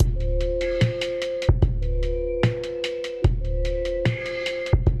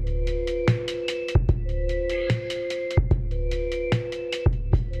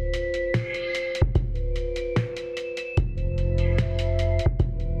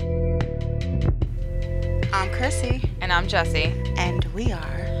Jessie. And we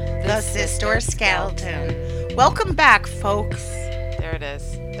are the Sister Skeleton. Welcome back, folks. There it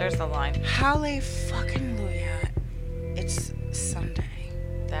is. There's the line. Hallelujah. It's Sunday.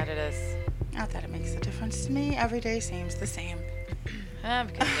 That it is. Not that it makes a difference to me. Every day seems the same.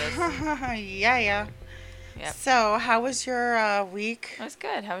 Because it is. Yeah. Yep. So, how was your week? It was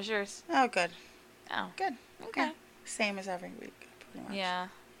good. How was yours? Oh, good. Oh. Good. Okay. Yeah. Same as every week, pretty much. Yeah,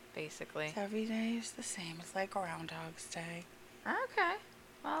 basically. Every day is the same. It's like Groundhog's Day. Okay.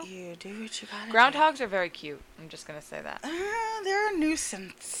 Well, You do what you gotta groundhogs are very cute. I'm just going to say that. do. They're a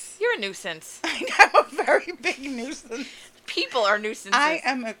nuisance. You're a nuisance. I know, a very big nuisance. People are nuisances. I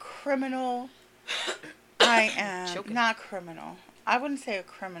am a criminal. I am Choking. not criminal. I wouldn't say a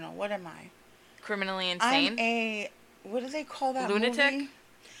criminal. What am I? Criminally insane. I'm a, what do they call that Lunatic? movie?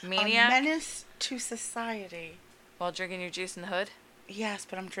 Maniac? A menace to society. While drinking your juice in the hood? Yes,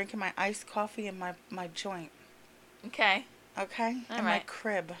 but I'm drinking my iced coffee and my joint. Okay. Okay? All and my right.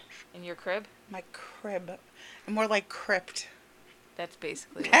 crib. In your crib? My crib. And more like crypt. That's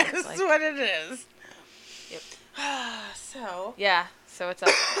basically what That's it's like. what it is. Yep. So. Yeah. So what's up?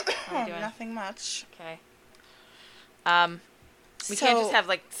 What are you doing? Nothing much. Okay. We can't just have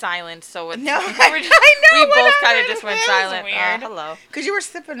like silence, so it's No, I know. we both whatever, kind of just went it was silent. weird. Hello. Because you were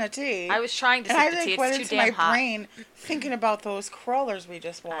sipping a tea. I was trying to and sip I the tea. went It's too into damn my hot. brain thinking about those crawlers we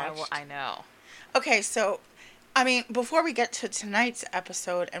just watched. I know. Okay, so, I mean, before we get to tonight's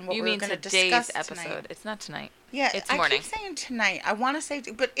episode and what You we're mean going to today's discuss episode? tonight. It's not tonight. Yeah, It's I morning. keep saying tonight. I want to say,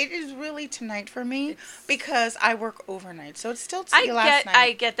 but it is really tonight for me It's- because I work overnight. So it's still last night.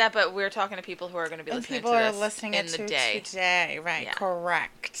 I get that, but we're talking to people who are going to be and listening people to are this listening in it the to day. today. Right, Yeah.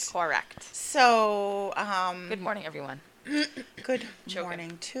 correct. Correct. So, Good morning, everyone. good Joking.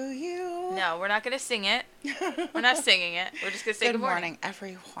 morning to you. No, we're not going to sing it. We're not singing it. We're just going to say Good morning,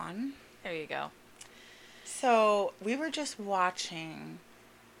 everyone. There you go. So, we were just watching,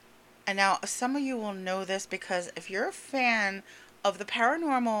 and now some of you will know this because if you're a fan of the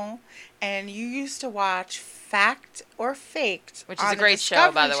paranormal and you used to watch Fact or Faked, Which is on a great the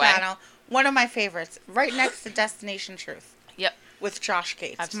show, by Discovery the way. Channel, one of my favorites, right next to Destination Truth Yep. with Josh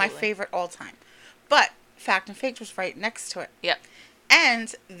Gates, Absolutely. my favorite all time. But Fact and Faked was right next to it. Yep.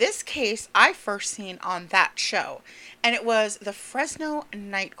 And this case I first seen on that show, and it was the Fresno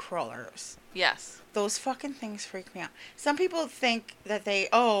night crawlers. Yes. Those fucking things freak me out. Some people think that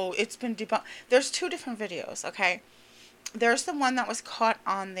it's been debunked. There's two different videos, okay? There's the one that was caught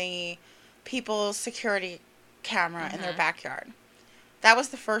on the people's security camera in their backyard. That was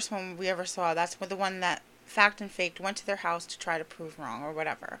the first one we ever saw. That's the one that Fact and Faked went to their house to try to prove wrong or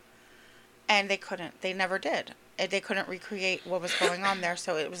whatever. And they couldn't. They never did. They couldn't recreate what was going on there,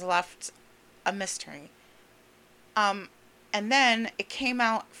 so it was left a mystery. And then it came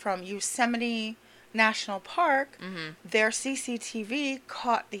out from Yosemite National Park. Their CCTV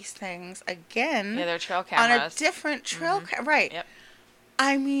caught these things again. Yeah, they're trail cameras. On a different trail right. Yep.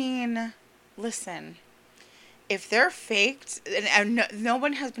 I mean, listen, if they're faked, and no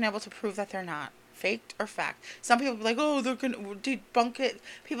one has been able to prove that they're not faked or fact. Some people be like, oh, they're going to debunk it.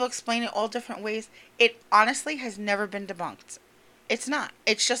 People explain it all different ways. It honestly has never been debunked. It's not.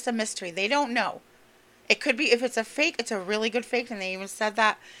 It's just a mystery. They don't know. It could be, if it's a fake, it's a really good fake, and they even said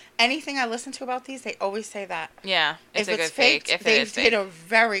that. Anything I listen to about these, they always say that. Yeah, it's a good faked, fake. If they it is fake. did a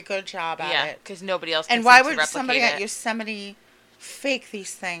very good job at it. because nobody else can And why seem to would replicate somebody it. at Yosemite fake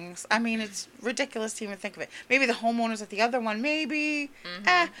these things? I mean, it's ridiculous to even think of it. Maybe the homeowners at the other one, maybe.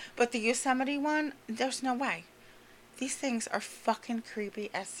 But the Yosemite one, there's no way. These things are fucking creepy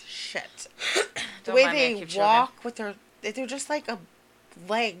as shit. The Don't way mind me, I they keep walk with they're just like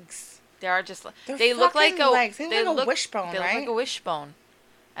legs. They are just. They're They look like fucking legs. They look like a wishbone, They look right? like a wishbone,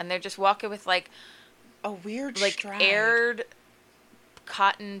 and they're just walking with like A weird stride. aired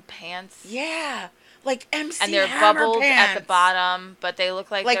cotton pants. Yeah. Like MC And they're Hammer bubbled pants. at the bottom, but they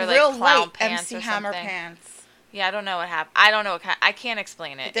look like they're real like clown light pants MC or Hammer something. pants. Yeah, I don't know what happened. I don't know what I can't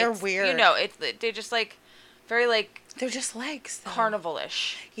explain it. They're It's, weird. You know, they're just like very like They're just legs, though.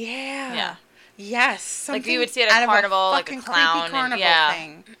 carnival-ish. Yeah. Yeah. Yes. Like you something would see it out at a of carnival, like a fucking clown, creepy and carnival yeah,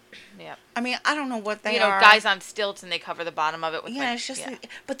 thing. yeah. I mean, I don't know what they You know, are. guys on stilts and they cover the bottom of it with Yeah, it's just.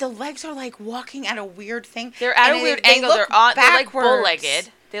 But the legs are like walking at a weird thing. They're at and a weird they angle. look They're like backwards. bow-legged.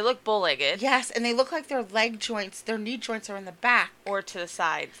 They look bow-legged. Yes, and they look like their leg joints, their knee joints are in the back. Or to the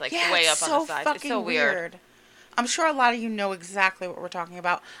sides, like Yeah, way it's up so on the sides. It's so fucking weird. I'm sure a lot of you know exactly what we're talking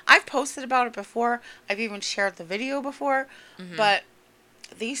about. I've posted about it before. I've even shared the video before. But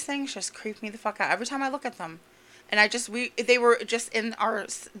these things just creep me the fuck out every time I look at them. And they were just in our,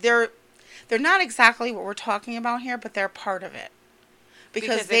 they're not exactly what we're talking about here, but they're part of it.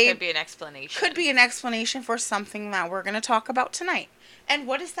 Because there could be an explanation. Could be an explanation for something that we're going to talk about tonight. And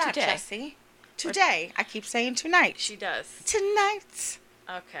what is that, Today. Jessie? Today. I keep saying tonight. She does. Tonight.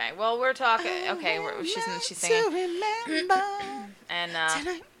 Okay. Well, we're talking. Okay, she's singing. To remember And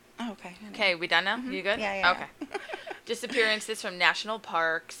tonight. Oh, okay. okay, we done now? Mm-hmm. You good? Yeah. Okay. Disappearances from national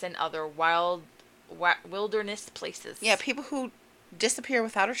parks and other wilderness places. Yeah, people who disappear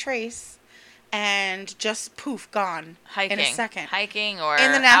without a trace and just poof, gone Hiking. in a second. Hiking or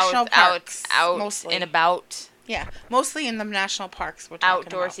in the national parks, out mostly. and about. Yeah, mostly in the national parks we're talking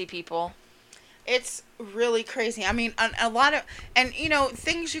Outdoorsy people. It's really crazy. I mean, a lot of, and you know,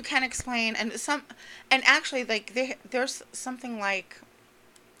 things you can explain, and actually, like there's something like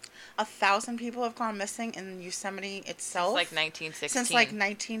 1,000 people have gone missing in Yosemite itself. Since like 1916. Since like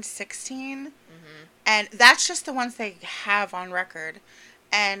 1916. Mm-hmm. And that's just the ones they have on record.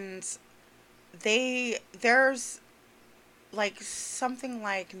 And there's like something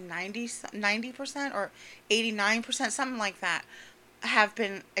like 90% or 89%, something like that, have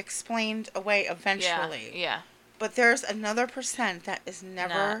been explained away eventually. Yeah. But there's another percent that is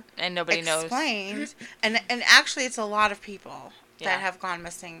never and nobody explained. knows. and actually it's a lot of people Yeah. that have gone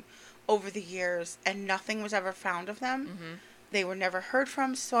missing over the years and nothing was ever found of them. Mm-hmm. They were never heard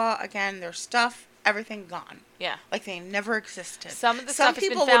from, saw again, their stuff, everything gone. Yeah. Like they never existed. Some of the stuff has been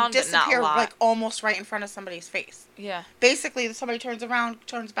people found, would disappear but not a lot. like almost right in front of somebody's face. Yeah. Basically, somebody turns around,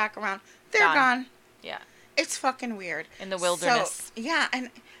 turns back around, they're gone. Yeah. It's fucking weird. In the wilderness. So, yeah, and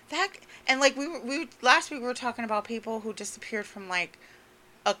like we last week we were talking about people who disappeared from like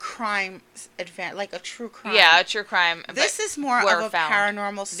a crime event, like a true crime. Yeah, a true crime. This is more of a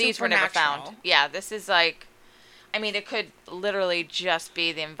paranormal, supernatural. These were never found. Yeah, this is like, I mean, it could literally just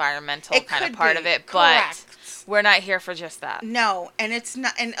be the environmental kind of part of it, correct. But we're not here for just that. No, and it's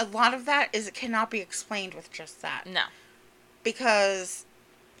not, and a lot of that it cannot be explained with just that. No. Because,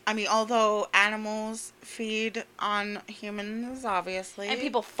 I mean, although animals feed on humans, obviously. And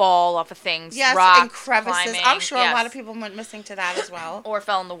people fall off of things. Yes, rocks, and crevices. climbing, I'm sure yes. a lot of people went missing to that as well. Or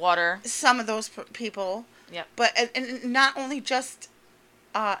fell in the water. Some of those people. Yep. But and not only just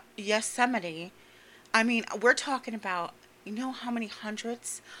Yosemite. I mean, we're talking about, you know how many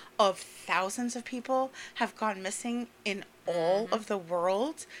hundreds of thousands of people have gone missing in all of the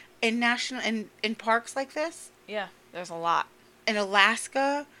world in parks like this? Yeah, there's a lot. In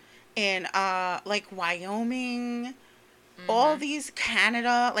Alaska, in like Wyoming, all these,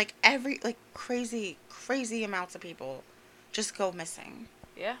 Canada, like crazy amounts of people just go missing.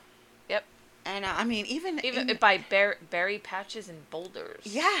 Yeah. Yep. And I mean, even by berry patches and boulders.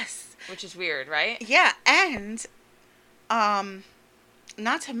 Yes. Which is weird, right? Yeah, and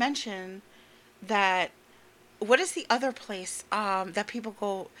not to mention that, what is the other place that people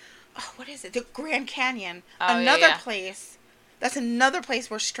go, oh, what is it? The Grand Canyon. Oh, another place. That's another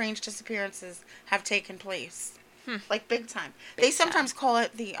place where strange disappearances have taken place. Like big time. They sometimes call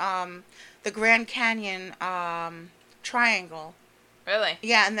it the Grand Canyon Triangle. Really?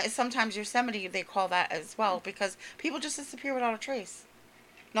 Yeah, and sometimes Yosemite they call that as well because people just disappear without a trace.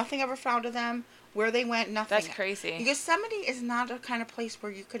 Nothing ever found of them. Where they went, nothing. That's crazy. Yosemite is not a kind of place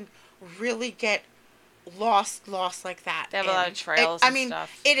where you can really get lost like that. They have a lot of trails and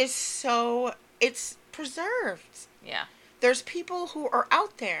stuff. It is so, it's preserved. Yeah. There's people who are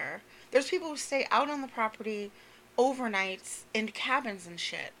out there. There's people who stay out on the property overnights in cabins and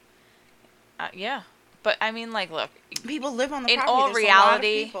shit. Yeah. But, I mean, like, look. People live on the in property. all There's reality, a lot of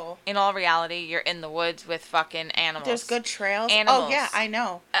people. In all reality, you're in the woods with fucking animals. There's good trails. Animals. Oh, yeah, I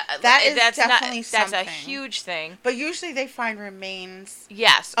know. That's definitely something. That's a huge thing. But usually they find remains.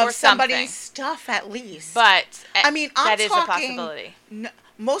 Yes, of or somebody's something. stuff at least. But I mean, that is a possibility.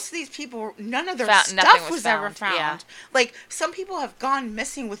 Most of these people, none of their nothing stuff was found. ever found. Yeah. Like some people have gone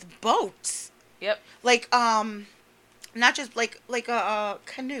missing with boats. Yep. Like not just like a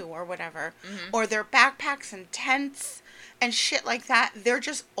canoe or whatever, or their backpacks and tents and shit like that. They're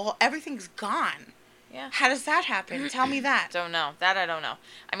just everything's gone. Yeah. How does that happen? Tell me that. Don't know. That I don't know.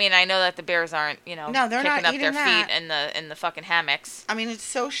 I mean, I know that the bears aren't, they're kicking not up eating their feet in the fucking hammocks. I mean, it's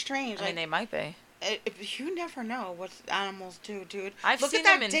so strange. I mean, they might be. You never know what animals do, dude. Look at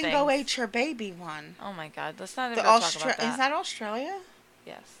that dingo ate your baby one. Oh my God, let's not even talk about that. Is that Australia?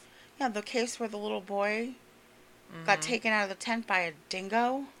 Yes. Yeah, the case where the little boy got taken out of the tent by a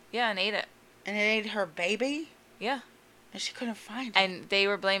dingo. Yeah, and ate it. And it ate her baby. Yeah. And she couldn't find it. And they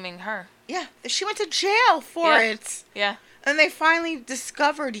were blaming her. Yeah, she went to jail for it. Yeah. And they finally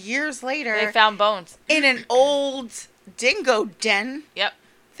discovered years later. They found bones in an old dingo den. Yep.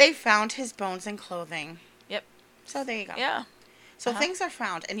 They found his bones and clothing. Yep. So there you go. Yeah. So things are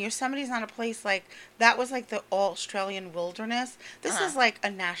found, and Yosemite's not a place like that was like the Australian wilderness. This is like a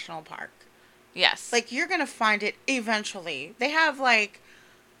national park. Yes. Like you're gonna find it eventually. They have like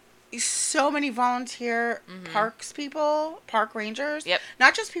so many volunteer park rangers. Yep.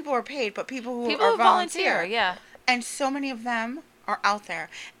 Not just people who are paid, but people who are volunteer. Yeah. And so many of them are out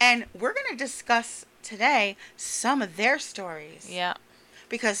there. And we're gonna discuss today some of their stories. Yeah.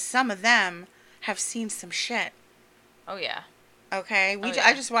 Because some of them have seen some shit. Oh yeah. Okay,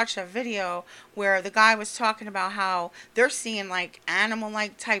 I just watched a video where the guy was talking about how they're seeing like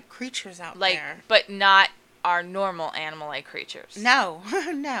animal-like type creatures out there. But not our normal animal-like creatures. No,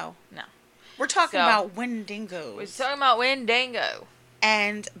 no. We're talking about Wendigos. We're talking about Wendigo.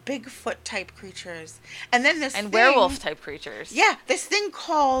 And Bigfoot type creatures. And then werewolf type creatures. Yeah, this thing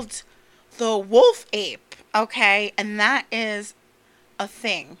called the wolf ape. Okay, and that is a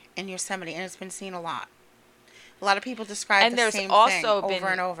thing in Yosemite, and it's been seen a lot. A lot of people describe the same thing over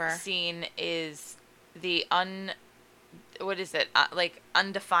and over. Seen is the like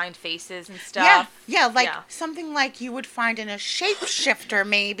undefined faces and stuff. Yeah, something like you would find in a shapeshifter,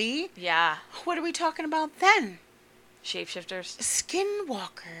 maybe. Yeah. What are we talking about then? Shapeshifters.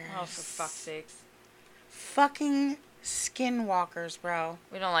 Skinwalkers. Oh, for fuck's sakes. Fucking skinwalkers, bro.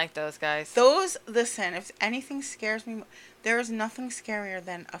 We don't like those guys. Listen, if anything scares me, there is nothing scarier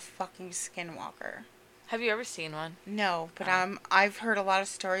than a fucking skinwalker. Have you ever seen one? No, but I've heard a lot of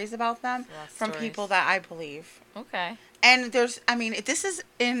stories about them from people that I believe. Okay. And this is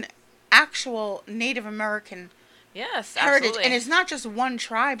in actual Native American heritage. Absolutely. And it's not just one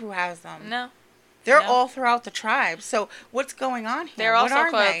tribe who has them. No. They're all throughout the tribe. So what's going on here? They're also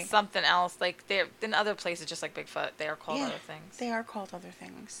called something else. Like they're in other places, just like Bigfoot. They are called other things. They are called other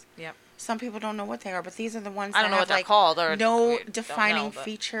things. Yep. Some people don't know what they are, but these are the ones I don't know what they're called. Or no defining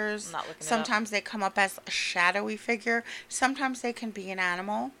features. I'm not looking Sometimes they come up as a shadowy figure. Sometimes they can be an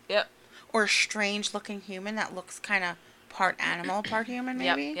animal. Yep. Or a strange-looking human that looks kind of part animal, part human,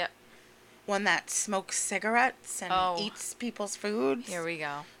 maybe. Yep. One that smokes cigarettes and eats people's foods. Here we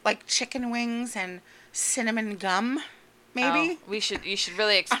go. Like chicken wings and cinnamon gum, maybe. Oh, you should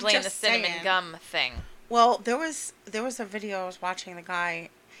really explain the cinnamon gum thing. Well, there was a video I was watching. The guy,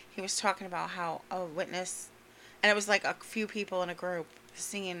 he was talking about how a witness, and it was like a few people in a group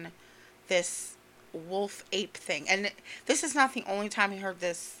seeing this wolf ape thing. And this is not the only time he heard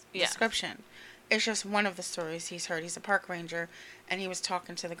this description. It's just one of the stories he's heard. He's a park ranger, and he was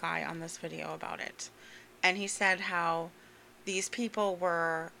talking to the guy on this video about it. And he said how these people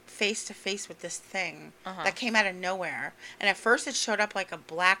were face to face with this thing that came out of nowhere. And at first it showed up like a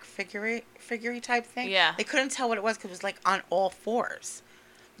black figurine type thing. Yeah. They couldn't tell what it was because it was like on all fours.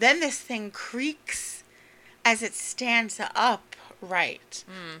 Then this thing creaks as it stands upright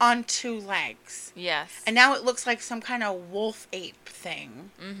on two legs. Yes. And now it looks like some kind of wolf ape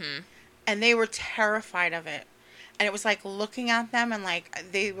thing. Mm-hmm. And they were terrified of it. And it was like looking at them and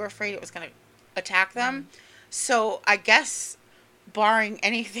like they were afraid it was going to attack them. So I guess barring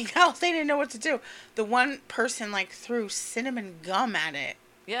anything else, they didn't know what to do. The one person like threw cinnamon gum at it.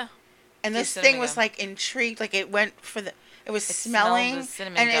 Yeah. And this thing was like intrigued. Like it went for it was smelling.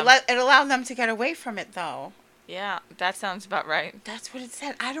 And it allowed them to get away from it though. Yeah, that sounds about right. That's what it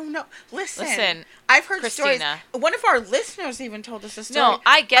said. I don't know. Listen, I've heard Christina. Stories. One of our listeners even told us a story. No,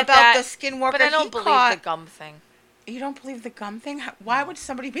 I get about that, the skinwalker. but I don't believe the gum thing. You don't believe the gum thing? Why would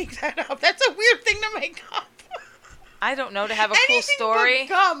somebody make that up? That's a weird thing to make up. I don't know. To have a cool story. But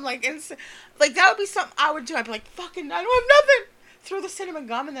gum, like that would be something I would do. I'd be like, fucking, I don't have nothing. Throw the cinnamon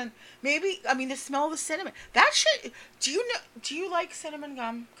gum and then maybe the smell of the cinnamon. That shit. Do you like cinnamon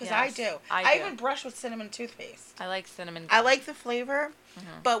gum? Because yes, I do. I even brush with cinnamon toothpaste. I like cinnamon gum. I like the flavor,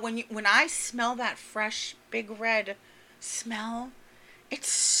 but when I smell that fresh big red smell, it's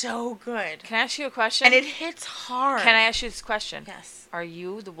so good. Can I ask you a question? And it hits hard. Can I ask you this question? Yes. Are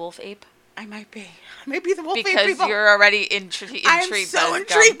you the wolf ape? I might be. I may be the wolf ape. Because you're already intrigued. I'm so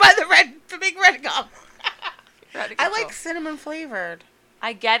intrigued by the big red gum. I like cinnamon flavored.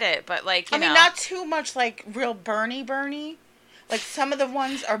 I get it, but like, you know. not too much like real burny. Like some of the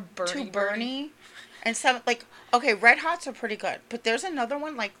ones are too burny. And some, like, okay, Red Hots are pretty good. But there's another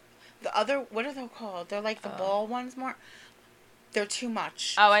one, like, the other, what are they called? They're like the ball ones more. They're too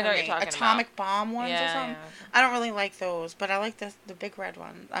much. Oh, I know what you're talking Atomic bomb ones or something. Yeah. I don't really like those, but I like the big red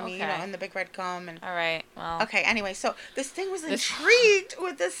one. I mean, and the big red gum. And all right, well. Okay, anyway, so this thing was intrigued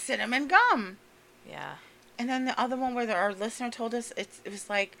with the cinnamon gum. Yeah. And then the other one where our listener told us it was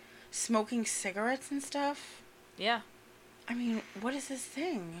like smoking cigarettes and stuff. Yeah. I mean, what is this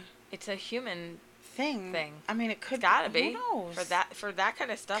thing? It's a human thing. I mean, it could it's gotta be. Who knows? For that kind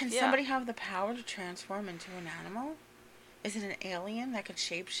of stuff. Can somebody have the power to transform into an animal? Is it an alien that could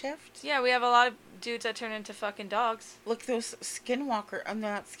shapeshift? Yeah, we have a lot of dudes that turn into fucking dogs. Look, those skinwalker. I'm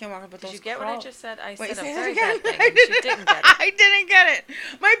not skinwalker, but those. Did you get what I just said? I Wait, said say a that very again. bad thing. And she didn't get it. I didn't get it.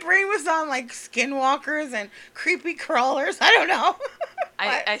 My brain was on like skinwalkers and creepy crawlers. I don't know.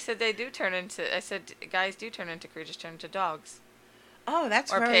 I said they do turn into. I said guys do turn into creatures, turn into dogs. Oh,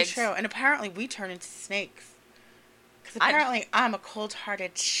 that's or very pigs. true. And apparently we turn into snakes. Because apparently I'm a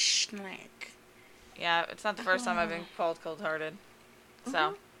cold-hearted snake. Yeah, it's not the first time I've been called cold-hearted.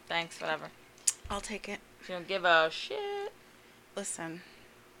 So, thanks, whatever. I'll take it. You don't give a shit. Listen,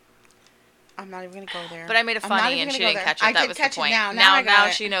 I'm not even going to go there. But I made it funny and she didn't catch it. That was the point. Now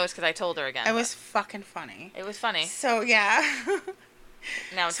she knows because I told her again. It was fucking funny. It was funny. So, yeah.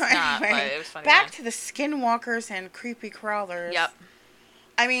 Now it's not, but it was funny. Back to the skinwalkers and creepy crawlers. Yep.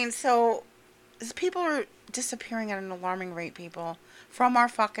 I mean, so people are disappearing at an alarming rate, people, from our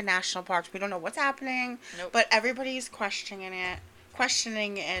fucking national parks. We don't know what's happening, but everybody's questioning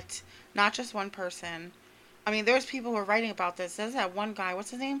it, not just one person. I mean, there's people who are writing about this. There's that one guy,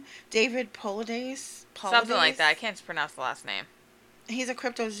 what's his name? David Paulides? Something like that. I can't pronounce the last name. He's a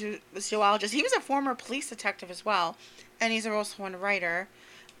cryptozoologist. He was a former police detective as well, and he's also a writer.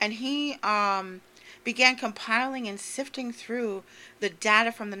 And he began compiling and sifting through the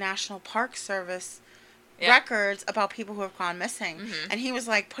data from the National Park Service records about people who have gone missing. Mm-hmm. And he was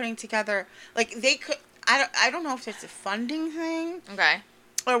like putting together, like they could, I don't know if it's a funding thing. Okay.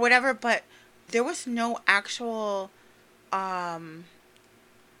 Or whatever, but there was no actual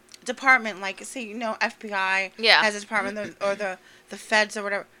department, like, say, FBI has a department, or the feds or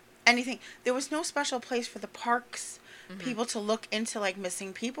whatever, anything. There was no special place for the parks people to look into, like,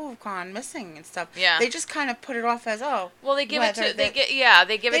 missing people who've gone missing and stuff. Yeah. They just kind of put it off as, well, they give it to the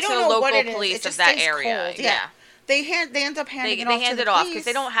local police of that area. Cold. Yeah. They end up handing it off to the police. They hand it off because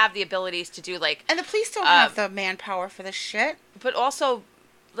they don't have the abilities to do, like... And the police don't have the manpower for this shit. But also,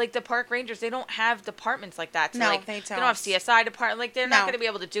 like, the park rangers, they don't have departments like that. So, no, like, they don't. They don't have CSI department. Like, they're not going to be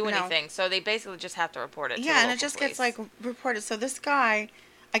able to do anything. So they basically just have to report it to the and local it just police. gets, like, reported. So this guy,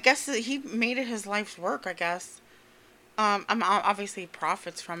 I guess he made it his life's work, I guess. Obviously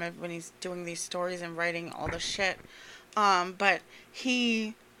profits from it when he's doing these stories and writing all the shit. But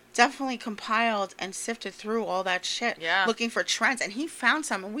he definitely compiled and sifted through all that shit, looking for trends, and he found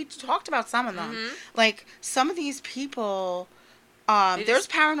some, and we talked about some of them. Like, some of these people, there's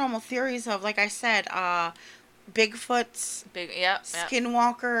paranormal theories of, like I said, Bigfoots,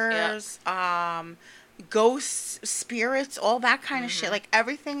 skinwalkers, ghosts, spirits, all that kind of shit. Like,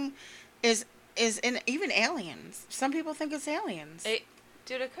 everything is in, even aliens. Some people think it's aliens.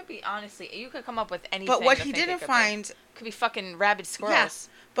 Dude, it could be, honestly, you could come up with anything. But what he didn't find... Could be fucking rabid squirrels. Yes,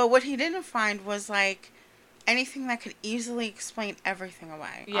 but what he didn't find was, like, anything that could easily explain everything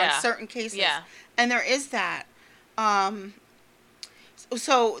away. On certain cases. Yeah. And there is that.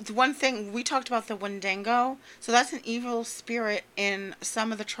 So, the one thing, we talked about the Wendigo. So, that's an evil spirit in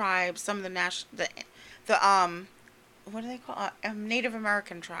some of the tribes, some of the what do they call it? Native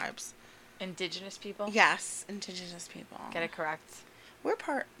American tribes. Indigenous people? Yes, indigenous people. Get it correct. We're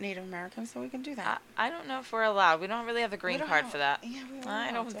part Native American, so we can do that. I don't know if we're allowed. We don't really have the green card for that. Yeah,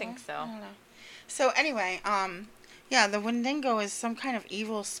 I don't think so. I don't know. So anyway, the Wendigo is some kind of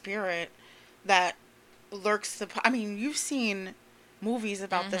evil spirit that lurks. You've seen movies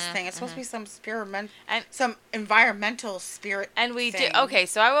about this thing. It's supposed to be some some environmental spirit. And we thing. do. Okay,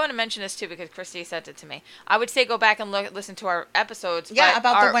 so I want to mention this too because Christy said it to me. I would say go back and listen to our episods. Yeah,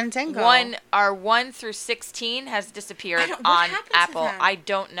 about the Wendigo. Our 1 through 16 has disappeared on Apple. I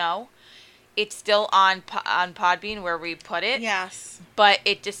don't know. It's still on Podbean where we put it. Yes. But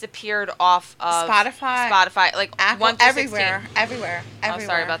it disappeared off of Spotify, like Apple, 1 through everywhere. 16. Oh,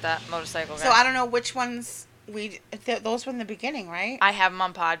 sorry about that, motorcycle guy. So I don't know which ones. Those were in the beginning, right? I have them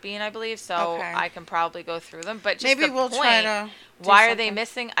on Podbean, I believe, so I can probably go through them. But just maybe we'll try to. Why are they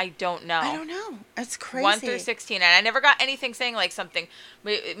missing? I don't know. I don't know. It's crazy. 1 through 16, and I never got anything saying like something.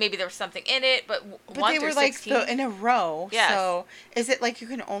 Maybe there was something in it, but 1 through 16. They were like in a row. Yes. So is it like you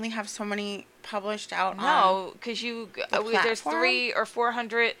can only have so many published out? No, because there's 300 or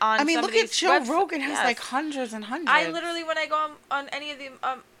 400 on. I mean, look at Joe Rogan has like hundreds and hundreds. I literally, when I go on any of the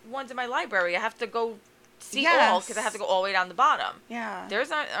ones in my library, I have to go. See all because I have to go all the way down the bottom. Yeah.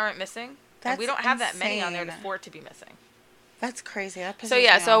 Theirs aren't missing. And we don't have that many on there for it to be missing. That's crazy. That pisses me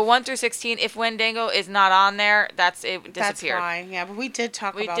off. 1 through 16. If Wendigo is not on there, it disappeared. That's why. Yeah, but we did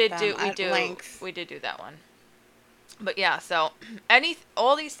talk about them at length. We did do that one. But yeah, so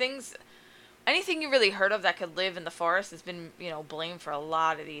all these things anything you really heard of that could live in the forest has been, blamed for a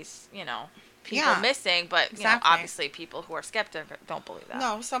lot of these, people missing. But, obviously people who are skeptic don't believe that.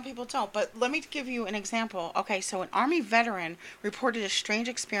 No, some people don't. But let me give you an example. Okay, so an Army veteran reported a strange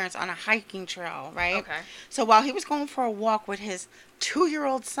experience on a hiking trail, right? Okay. So while he was going for a walk with his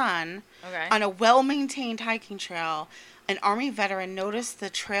 2-year-old son on a well-maintained hiking trail, an Army veteran noticed the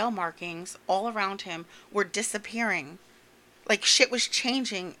trail markings all around him were disappearing. Like, shit was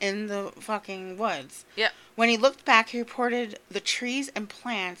changing in the fucking woods. Yep. When he looked back, he reported the trees and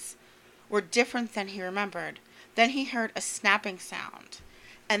plants were different than he remembered. Then he heard a snapping sound.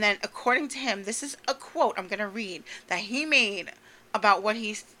 And then, according to him, this is a quote I'm going to read that he made about what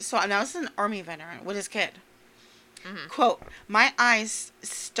he saw. Now, this is an Army veteran with his kid. Mm-hmm. Quote, "My eyes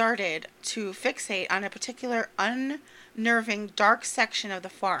started to fixate on a particular unnerving dark section of the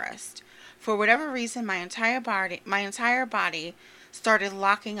forest. For whatever reason, my entire body started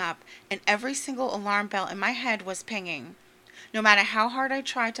locking up, and every single alarm bell in my head was pinging. No matter how hard I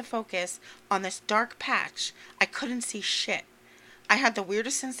tried to focus on this dark patch, I couldn't see shit. I had the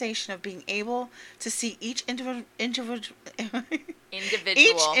weirdest sensation of being able to see each individual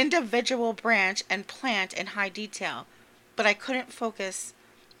branch and plant in high detail, but I couldn't focus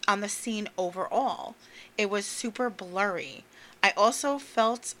on the scene overall. It was super blurry. I also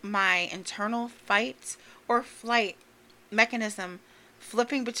felt my internal fight or flight mechanism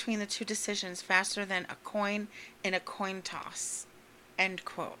flipping between the two decisions faster than a coin in a coin toss." End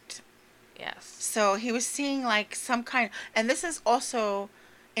quote. Yes. So he was seeing like some kind, and this is also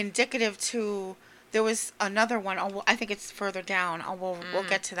indicative to, there was another one, I think it's further down, we'll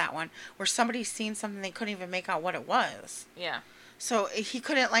get to that one, where somebody's seen something they couldn't even make out what it was. Yeah. So he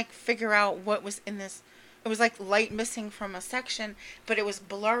couldn't like figure out what was in this. It was like light missing from a section, but it was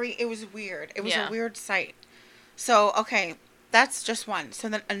blurry. It was weird. It was a weird sight. So, okay, that's just one. So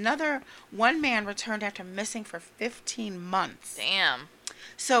then one man returned after missing for 15 months. Damn.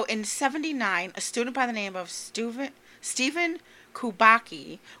 So in 1979, a student by the name of Stephen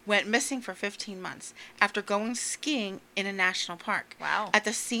Kubacki went missing for 15 months after going skiing in a national park. Wow. At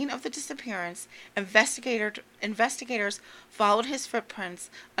the scene of the disappearance, investigators followed his footprints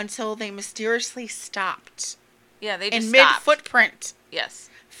until they mysteriously stopped. Yeah, they just in stopped. mid-footprint. Yes.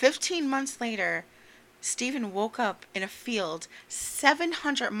 15 months later, Stephen woke up in a field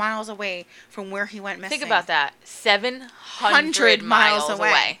 700 miles away from where he went missing. Think about that. 700 miles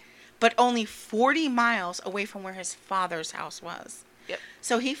away. But only 40 miles away from where his father's house was. Yep.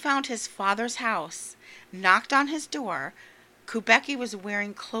 So he found his father's house, knocked on his door. Kubecki was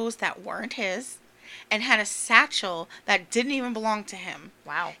wearing clothes that weren't his and had a satchel that didn't even belong to him.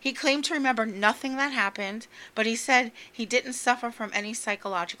 Wow. He claimed to remember nothing that happened, but he said he didn't suffer from any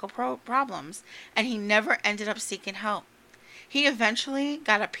psychological problems, and he never ended up seeking help. He eventually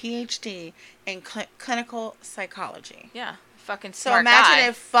got a PhD in clinical psychology. Yeah. Fucking smart So imagine guy.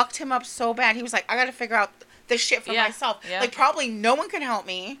 it fucked him up so bad. He was like, I gotta figure out this shit for myself. Yeah. Like, probably no one can help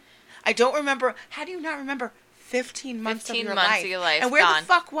me. I don't remember. How do you not remember 15 months of your life? And where the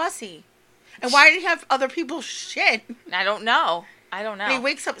fuck was he? And why did he have other people's shit? I don't know. And he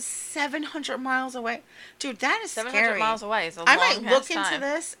wakes up 700 miles away. Dude, that is 700 scary. miles away is a long I might look time. into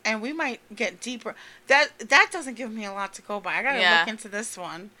this, and we might get deeper. That doesn't give me a lot to go by. I gotta look into this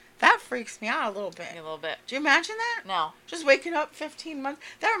one. That freaks me out a little bit. A little bit. Do you imagine that? No. Just waking up 15 months.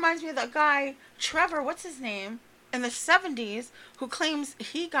 That reminds me of that guy, Trevor, what's his name, in the 70s, who claims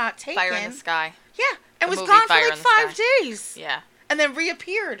he got taken. Fire in the Sky. Yeah. And was movie gone for Fire like in the 5 Sky. days. Yeah. And then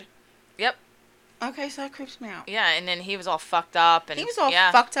reappeared. Yep. Okay, so that creeps me out. Yeah, and then he was all fucked up. And he was all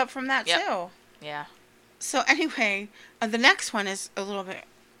fucked up from that, too. Yeah. So anyway, the next one is a little bit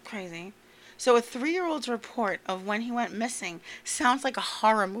crazy. So a 3-year-old's report of when he went missing sounds like a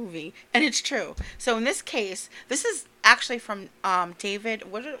horror movie, and it's true. So in this case, this is actually from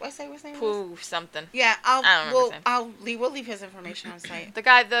David. What did I say his name was? Something. Yeah, I don't remember his name. We'll leave his information on site.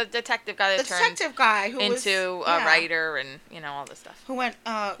 The detective guy that turned who into was, a writer and all this stuff. Who went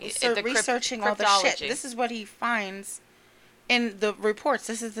researching all the shit. This is what he finds in the reports.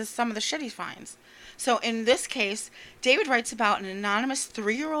 This is some of the shit he finds. So in this case, David writes about an anonymous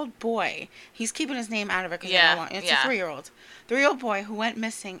 3-year-old boy. He's keeping his name out of it because it's a 3-year-old. 3-year-old boy who went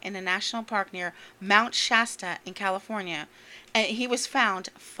missing in a national park near Mount Shasta in California. And he was found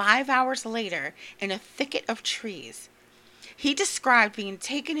 5 hours later in a thicket of trees. He described being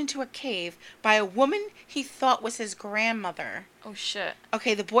taken into a cave by a woman he thought was his grandmother. Oh, shit.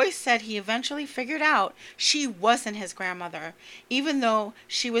 Okay, the boy said he eventually figured out she wasn't his grandmother, even though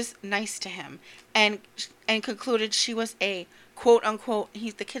she was nice to him, and concluded she was a, quote-unquote,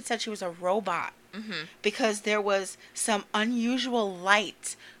 the kid said she was a robot. Mm-hmm. because there was some unusual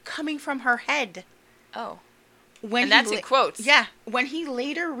light coming from her head. Oh. When and that's in quotes. Yeah. When he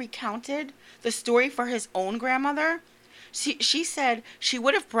later recounted the story for his own grandmother, she said she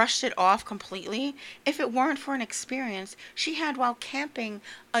would have brushed it off completely if it weren't for an experience she had while camping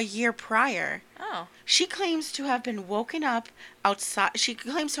a year prior. Oh. She claims to have been woken up outside. She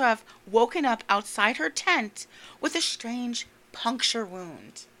claims to have woken up outside her tent with a strange puncture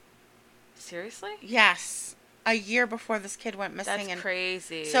wound. Seriously? Yes. A year before this kid went missing. That's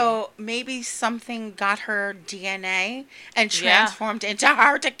crazy. So maybe something got her DNA and transformed into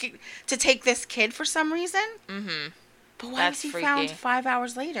her to take this kid for some reason. Mm-hmm. But why was he found 5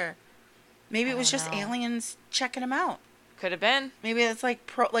 hours later? Maybe it was just aliens checking him out. Could have been. Maybe it's like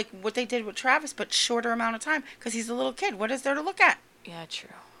what they did with Travis, but shorter amount of time because he's a little kid. What is there to look at? Yeah, true.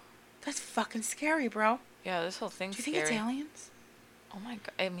 That's fucking scary, bro. Yeah, this whole thing's scary. Do you think it's aliens? Oh my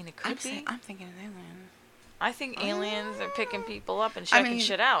god! I mean, it could be. I'm thinking of aliens. I think aliens are picking people up and checking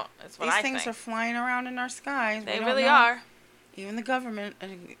shit out. That's what I think. These things are flying around in our skies. They really are. Even the government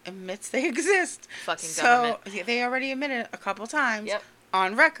admits they exist. Fucking government. So they already admitted a couple times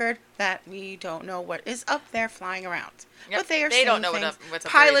on record that we don't know what is up there flying around. Yep. But they don't know things. What's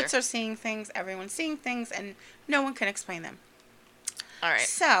up Pilots are seeing things. Everyone's seeing things, and no one can explain them. All right.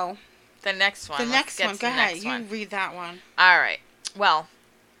 So the next one. Go ahead. You read that one. All right. Well,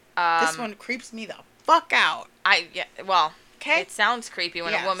 this one creeps me the fuck out. Well, it sounds creepy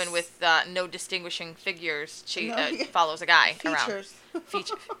when a woman with no distinguishing figures follows a guy around. Features.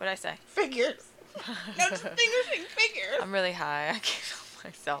 What did I say? Figures. No distinguishing figures. I'm really high. I can't help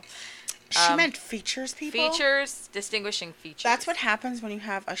myself. She meant features, people. Features, distinguishing features. That's what happens when you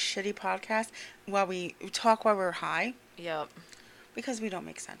have a shitty podcast while we talk while we're high. Yep. Because we don't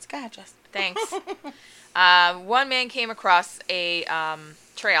make sense. Go ahead, Jess. Thanks. One man came across a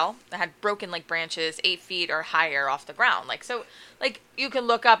trail that had broken branches 8 feet or higher off the ground. So you can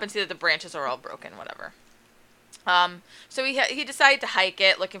look up and see that the branches are all broken, whatever. So he decided to hike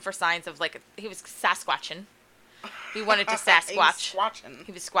it, looking for signs of he was Sasquatching. He wanted to Sasquatch.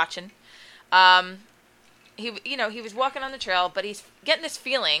 He was squatching. He was walking on the trail, but he's getting this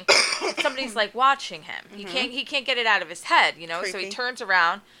feeling that somebody's watching him. Mm-hmm. He can't get it out of his head, Creepy. So he turns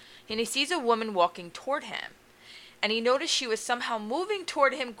around and he sees a woman walking toward him. And he noticed she was somehow moving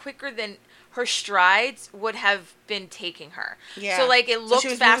toward him quicker than her strides would have been taking her. Yeah. So it looked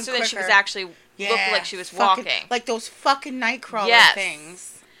faster than she was actually looked like she was walking. Like those fucking Nightcrawler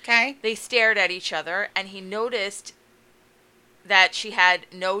things. Okay? They stared at each other, and he noticed that she had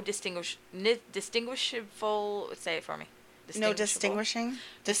no distinguishable. Say it for me. No distinguishable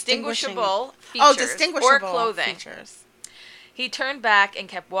features distinguishable or clothing. Features. He turned back and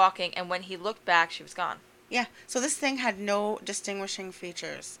kept walking, and when he looked back, she was gone. Yeah. So this thing had no distinguishing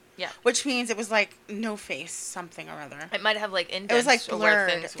features. Yeah. Which means it was no face, something or other. It might have indents. It was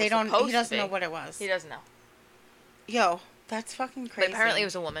blurred. He doesn't know what it was. He doesn't know. Yo, that's fucking crazy. But apparently it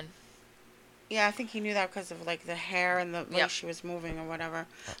was a woman. Yeah, I think he knew that because of the hair and the way she was moving or whatever.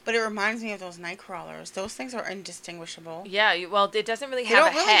 But it reminds me of those night crawlers. Those things are indistinguishable. Yeah, it doesn't really have a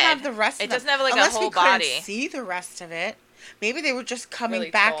head. It doesn't really have the rest of it. It doesn't have a whole body. Unless we couldn't see the rest of it. Maybe they were just coming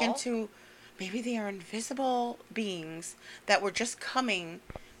really back into... Maybe they are invisible beings that were just coming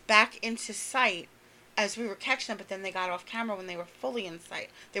back into sight as we were catching them, but then they got off camera when they were fully in sight.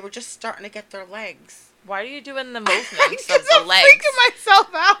 They were just starting to get their legs. Why are you doing the movements of the legs? I'm freaking myself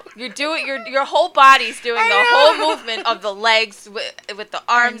out. You're doing your whole body's doing the whole movement of the legs with the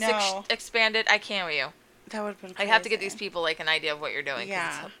arms expanded. I can't with you. That would have been crazy. I have to give these people an idea of what you're doing.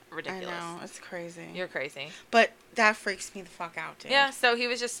 Yeah, it's ridiculous. I know, it's crazy. You're crazy. But that freaks me the fuck out, dude. Yeah, so he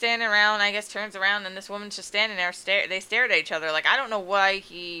was just standing around. I guess turns around and this woman's just standing there. They stared at each other. I don't know why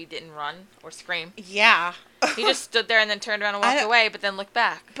he didn't run or scream. Yeah. He just stood there and then turned around and walked away, but then looked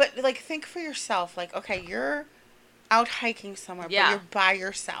back. But think for yourself. Okay, you're out hiking somewhere, but you're by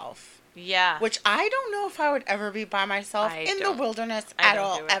yourself. Yeah. Which I don't know if I would ever be by myself in the wilderness at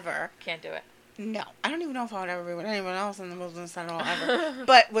all, ever. Can't do it. No, I don't even know if I would ever be with anyone else in the wilderness at all, ever.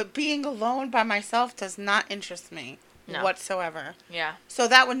 But with being alone by myself does not interest me whatsoever. Yeah. So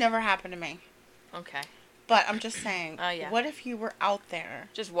that would never happen to me. Okay. But I'm just saying, what if you were out there?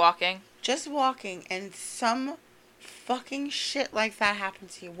 Just walking, and some fucking shit like that happened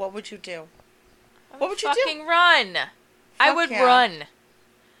to you. What would you do? What would you do? Fucking run. I would run.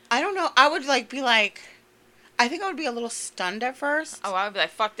 I don't know. I would be I think I would be a little stunned at first. Oh, I would be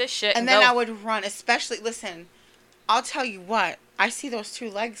like, fuck this shit. And then I would run, especially, listen, I'll tell you what, I see those 2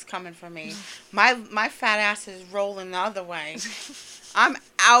 legs coming for me. My fat ass is rolling the other way. I'm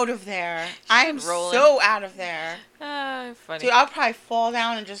out of there. I am so out of there. Funny. Dude, I'll probably fall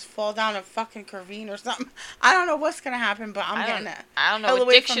down and just fall down a fucking ravine or something. I don't know what's going to happen, but I'm getting it. I don't know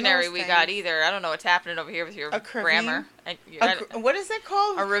what dictionary we got either. I don't know what's happening over here with your grammar. What is it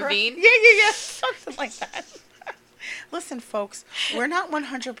called? A ravine? Yeah. Something like that. Listen, folks, we're not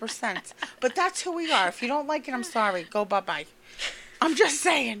 100%, but that's who we are. If you don't like it, I'm sorry. Go bye-bye. I'm just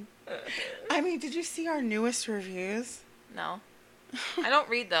saying. I mean, did you see our newest reviews? No. I don't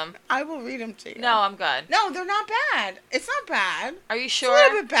read them. I will read them to you. No, I'm good. No, they're not bad. It's not bad. Are you sure? It's a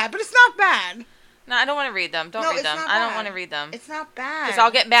little bit bad, but it's not bad. No, I don't want to read them. Don't read them. I don't want to read them. It's not bad. Because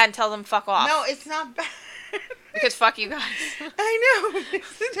I'll get mad and tell them fuck off. No, it's not bad. Because fuck you guys. I know. The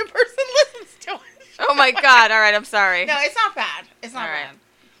person listens to it. Oh my god. All right, I'm sorry. No, it's not bad. It's not bad.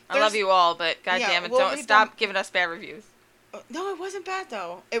 I love you all, but goddamn it, don't stop giving us bad reviews. No, it wasn't bad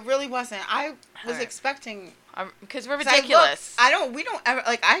though. It really wasn't. I was expecting. Because we're ridiculous. We don't ever,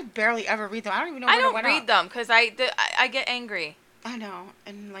 I barely ever read them. I don't even know when I don't read them because I get angry. I know.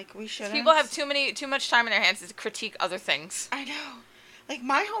 And, we shouldn't. People have too much time in their hands to critique other things. I know.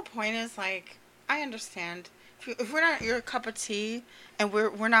 My whole point is, I understand. If we're not your cup of tea, and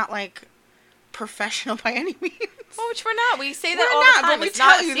we're not, professional by any means. Well, which we're not. We say that all the time. But it's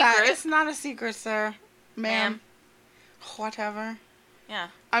not a secret. That. It's not a secret, sir. Ma'am. Whatever. Yeah.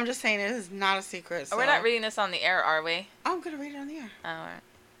 I'm just saying it is not a secret. So. We're not reading this on the air, are we? I'm going to read it on the air. Oh, all right.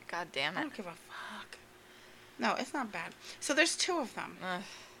 God damn it. I don't give a fuck. No, it's not bad. So there's 2 of them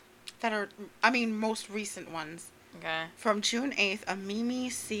that are, most recent ones. Okay. From June 8th, a Mimi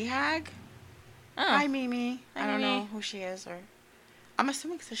Seahag. Oh. Hi, Mimi. Hi, I don't Mimi. know who she is, or I'm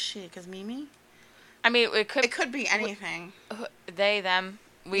assuming it's a she, because Mimi. It could be anything. They, them.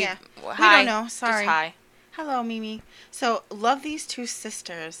 Yeah. Hi. We don't know. Sorry. Just hi. Hello, Mimi. So, love these 2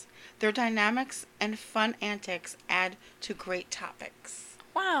 sisters. Their dynamics and fun antics add to great topics.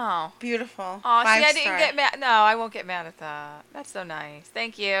 Wow. Beautiful. Oh, see, I didn't get mad. No, I won't get mad at that. That's so nice.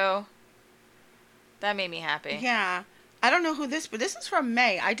 Thank you. That made me happy. Yeah. I don't know who but this is from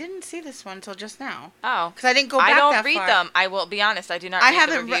May. I didn't see this one until just now. Oh. Because I didn't go back that far. I don't read them. I will be honest. I do not read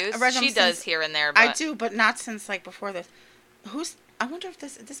the reviews. Read them she does here and there. But I do, but not since, before this. I wonder if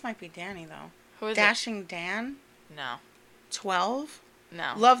this might be Danny, though. Who is Dashing Dan? No. 12?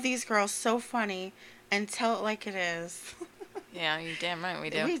 No. Love these girls. So funny. And tell it like it is. Yeah, you damn right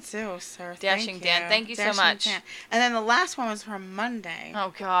we do. We do, sir. Dashing Dan. Thank you so much. Dan. And then the last one was from Monday.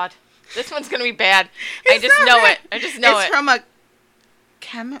 Oh, God. This one's going to be bad. I just know it. It's from a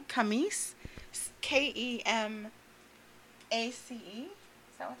Kemise. Kemace. Is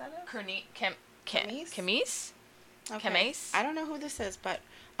that what that is? Kemise? Okay. Kemise? I don't know who this is, but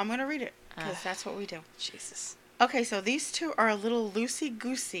I'm going to read it because that's what we do. Jesus. Okay, so these 2 are a little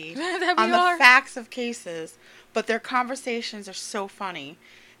loosey-goosey on the facts of cases, but their conversations are so funny.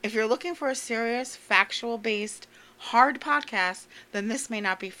 If you're looking for a serious, factual-based, hard podcast, then this may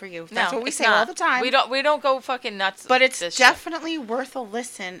not be for you. That's what we say all the time. We don't go fucking nuts. But it's definitely worth a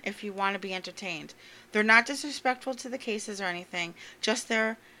listen if you want to be entertained. They're not disrespectful to the cases or anything. Just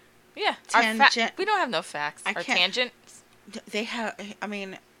their tangent. We don't have no facts. Our tangents. They have.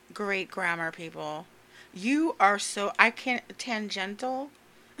 Great grammar people. You are so. I can't tangential.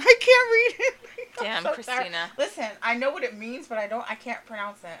 I can't read it. Damn, so Christina. Sorry. Listen, I know what it means, but I can't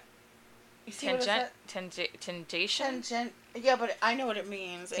pronounce it. You see Tangation? Yeah, but I know what it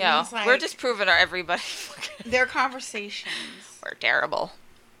means. It means we're just proving everybody. Their conversations. We're terrible.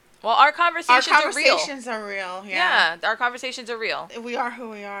 Well, our conversations are real. Our conversations are real. Yeah, our conversations are real. We are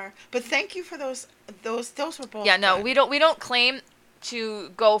who we are. But thank you for those were both. Yeah, no, we don't claim to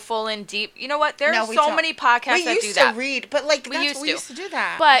go full in deep. You know what? There are so many podcasts that do that. We used to read, but we used to do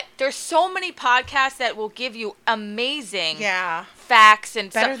that. But there's so many podcasts that will give you amazing facts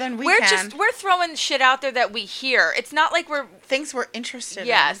and better than we can. We're throwing shit out there that we hear. It's not like things we're interested in.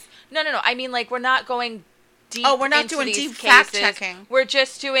 Yes. No. I mean, we're not going deep. Oh, we're not doing deep fact checking. We're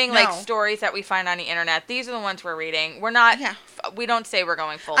just doing stories that we find on the internet. These are the ones we're reading. We're not. Yeah. We don't say we're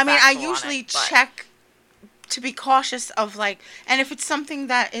going full. I usually check to be cautious of and if it's something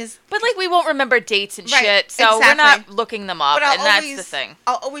that is, but we won't remember dates and shit, so we're not looking them up, and that's the thing.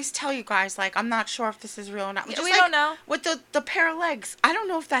 I'll always tell you guys I'm not sure if this is real or not. We don't know. With the pair of legs, I don't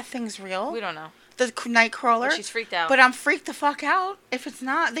know if that thing's real. We don't know. The night crawler. But she's freaked out. But I'm freaked the fuck out if it's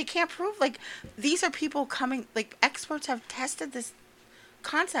not. They can't prove these are people coming experts have tested this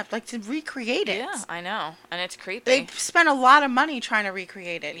concept to recreate it. Yeah, I know, and it's creepy. They spent a lot of money trying to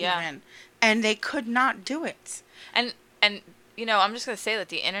recreate it, even, and they could not do it. And I'm just gonna say that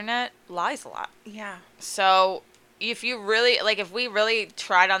the internet lies a lot. Yeah. So if you really if we really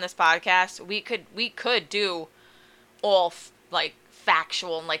tried on this podcast, we could do all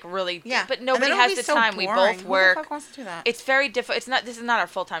factual and like really. Yeah. But nobody has the time. Boring. We both work. Who the fuck wants to do that? It's very difficult. It's not. This is not our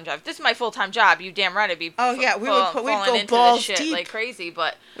full-time job. This is my full-time job. You damn right. I'd be. Oh yeah, we'd go into balls this shit deep like crazy.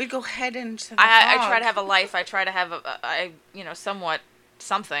 But we'd go head into the I try to have a life. I try to have somewhat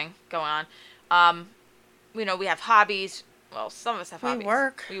something going on. We have hobbies. Well, some of us have hobbies.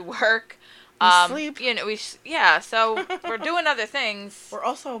 We work. We sleep. So we're doing other things. We're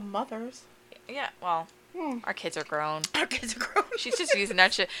also mothers. Yeah, well, our kids are grown. She's just using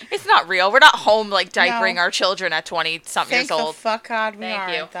that shit. It's not real. We're not home, like, diapering our children at 20-something years old. Thank the fuck God we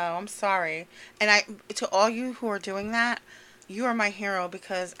aren't, though. I'm sorry. And to all you who are doing that, you are my hero,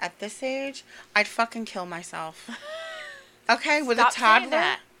 because at this age, I'd fucking kill myself. Okay, with a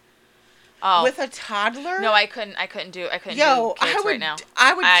toddler? Oh. With a toddler? No, I couldn't do kids right now.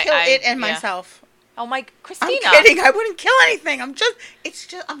 I would kill it and myself. Oh my, Christina. I'm kidding. I wouldn't kill anything. I'm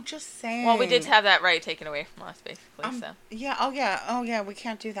just saying. Well, we did have that right taken away from us, basically. So. Yeah. Oh yeah. We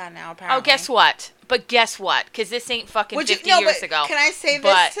can't do that now. Apparently. Oh, guess what? Guess what? Because this ain't fucking 50 years ago. Can I say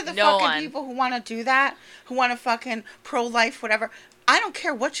this to the fucking people who want to do that? Who want to fucking pro-life, whatever? I don't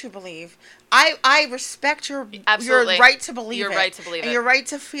care what you believe. I respect your right to believe your right to believe and it. Your right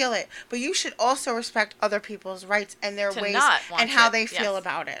to feel it. But you should also respect other people's rights and their ways and how they feel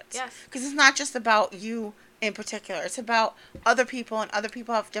about it. Yes. Because it's not just about you in particular. It's about other people, and other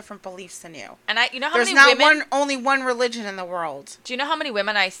people have different beliefs than you. And there's not only one religion in the world. Do you know how many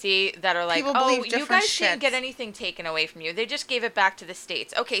women I see that are like, you guys didn't get anything taken away from you. They just gave it back to the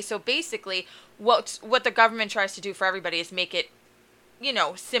states. Okay, so basically what the government tries to do for everybody is make it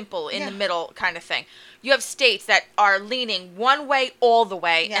simple in the middle kind of thing. You have states that are leaning one way all the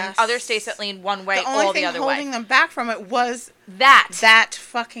way, and other states that lean one way all the other way. The only thing holding them back from it was that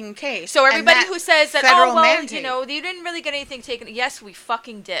fucking case. So everybody who says that, you didn't really get anything taken. Yes, we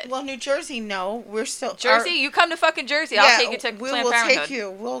fucking did. Well, New Jersey, no, we're still Jersey. You come to fucking Jersey, I'll take you to Planned Parenthood. We'll take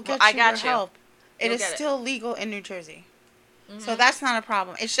you. We'll get you your help. It is still legal in New Jersey, so that's not a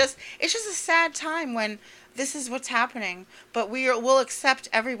problem. It's just a sad time when this is what's happening, but we'll accept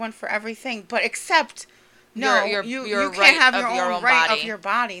everyone for everything. But you can't have your own right of your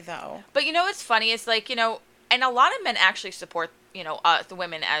body, though. But what's funny is and a lot of men actually support the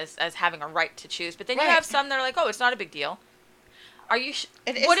women as having a right to choose. But then you have some that are like, oh, it's not a big deal. Are you?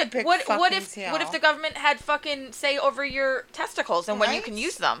 What if the government had fucking say over your testicles and when you can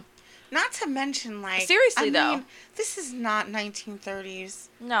use them? Not to mention, seriously, though, this is not 1930s.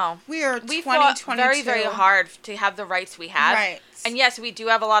 No, we fought very, very hard to have the rights we have. Right. And yes, we do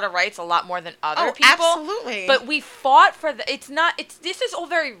have a lot of rights, a lot more than other people. Absolutely. But we fought for this is all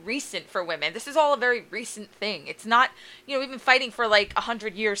very recent for women. This is all a very recent thing. It's not, we've been fighting for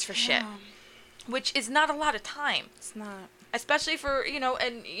 100 years for shit, which is not a lot of time. It's not. Especially for,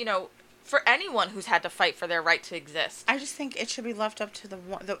 for anyone who's had to fight for their right to exist. I just think it should be left up to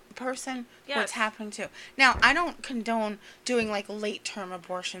the person who it's happening to. Now, I don't condone doing late-term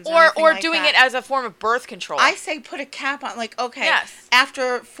abortions or doing it as a form of birth control. I say put a cap on,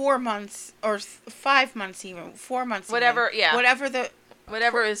 after 4 months or 5 months even, 4 months whatever, even,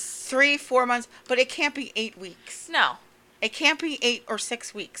 whatever is 3-4 months, but it can't be 8 weeks. No. It can't be 8 or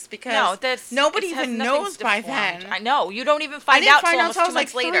 6 weeks because nobody even knows by then. I know. You don't even find out until almost 2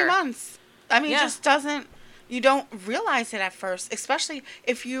 months later. 3 months. I mean, it just doesn't. You don't realize it at first, especially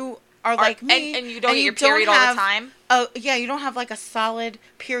if you are like me and you don't get your period all the time. You don't have a solid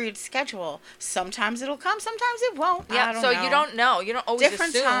period schedule. Sometimes it'll come, sometimes it won't. Yeah, I don't know. You don't know. You don't always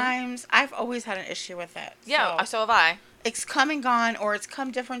different assume. times. I've always had an issue with it. Yeah, so have I. It's come and gone, or it's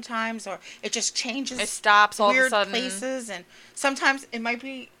come different times, or it just changes. It stops all of a sudden. Weird places, and sometimes it might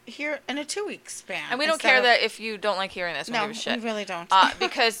be here in a 2-week span. And we don't care that if you don't like hearing this. No, give a shit. We really don't.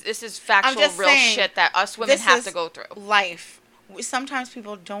 Because this is factual, real shit that us women have to go through. Life. Sometimes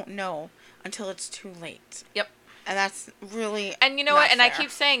people don't know until it's too late. Yep. And that's really And you know what? And I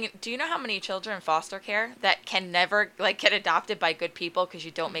keep saying, do you know how many children in foster care that can never get adopted by good people because you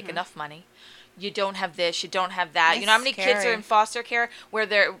don't make enough money? You don't have this, you don't have that. You know how many kids are in foster care where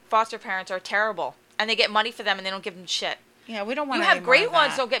their foster parents are terrible and they get money for them and they don't give them shit? Yeah, we don't want to. You have great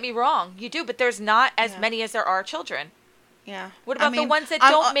ones, don't get me wrong. You do, but there's not as many as there are children. Yeah. What about the ones that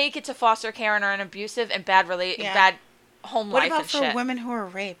don't make it to foster care and are in abusive and bad home life and shit? What about for women who are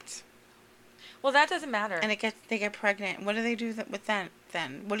raped? Well, that doesn't matter. And they get pregnant. What do they do with that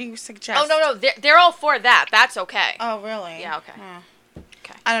then? What do you suggest? Oh, no. They're all for that. That's okay. Oh, really? Yeah, okay.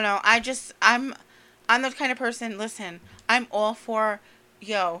 Okay. I don't know. I'm the kind of person, listen, I'm all for,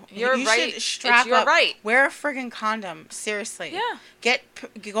 you right. should strap up. Right. Wear a friggin' condom. Seriously. Yeah.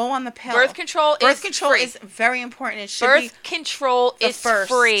 Go on the pill. Birth control is very important. It should Birth control is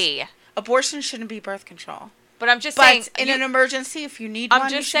free. Abortion shouldn't be birth control. But I'm just saying... But in an emergency, if you need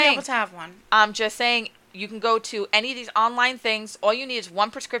one, you should be able to have one. I'm just saying, you can go to any of these online things. All you need is one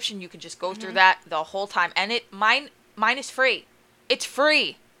prescription. You can just go through that the whole time. And mine is free. It's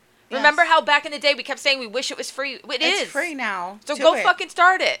free. Yes. Remember how back in the day we kept saying we wish it was free? It's free now. So go fucking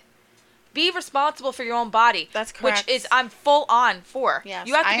start it. Be responsible for your own body. That's correct. Which is I'm full on for. Yes,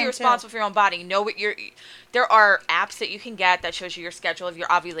 you have to be responsible for your own body. Know what there are apps that you can get that shows you your schedule of your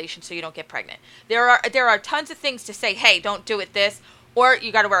ovulation so you don't get pregnant. There are tons of things to say, hey, don't do it this, or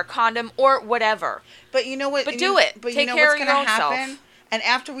you got to wear a condom, or whatever. But you know what? But do it. Take care of your own self. And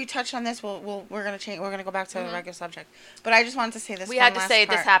after we touch on this, we're gonna change. We're gonna go back to the regular subject. But I just wanted to say this. We had to say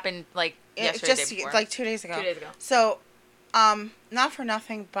this happened like yesterday. Just day before. like 2 days ago. 2 days ago. So, not for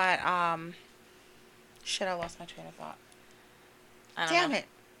nothing, but shit, I lost my train of thought. Damn it!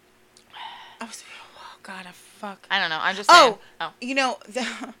 I was. Oh God, fuck. I don't know. I'm just saying. You know,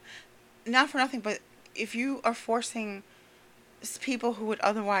 not for nothing, but if you are forcing people who would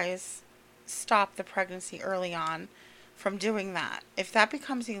otherwise stop the pregnancy early on from doing that, if that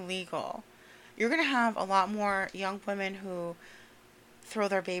becomes illegal, you're going to have a lot more young women who throw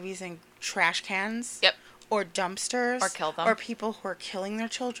their babies in trash cans. Yep. Or dumpsters. Or kill them. Or people who are killing their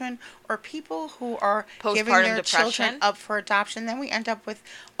children. Or people who are giving postpartum their depression. children up for adoption. Then we end up with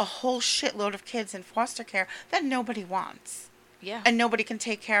a whole shitload of kids in foster care that nobody wants. Yeah. And nobody can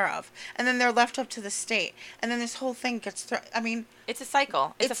take care of. And then they're left up to the state. And then this whole thing gets I mean... It's a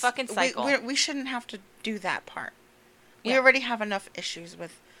cycle. It's a fucking cycle. We shouldn't have to do that part. Yeah. We already have enough issues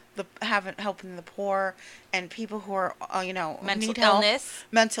with helping the poor and people who are,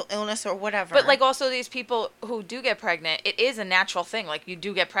 mental illness or whatever. But like also these people who do get pregnant, it is a natural thing. Like you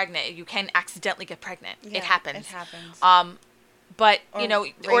do get pregnant, you can accidentally get pregnant. Yeah, it happens. It happens. But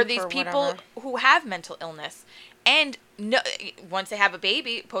or these people whatever. who have mental illness, and once they have a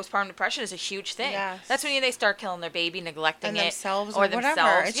baby, postpartum depression is a huge thing. Yes. That's when they start killing their baby, neglecting and it, themselves or whatever.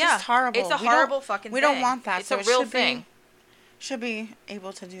 themselves. It's just horrible. It's a horrible fucking thing. We don't want that. It's so a real thing. Should be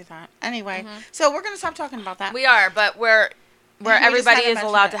able to do that. Anyway, so we're going to stop talking about that. We are, but where everybody is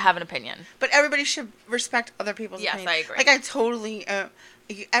allowed to have an opinion. But everybody should respect other people's opinions. Yes, I agree. Like, I totally...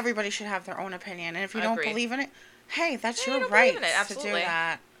 everybody should have their own opinion. And if you don't believe in it, hey, that's your right to do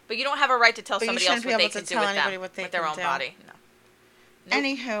that. But you don't have a right to tell somebody else what they can do with their own body. No. Nope.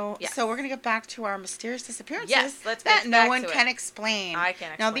 Anywho, so we're going to get back to our mysterious disappearances. Yes, let's that get no back one to can it. explain. I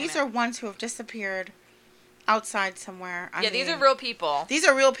can't explain Now, these are ones who have disappeared outside somewhere. I mean, these are real people. These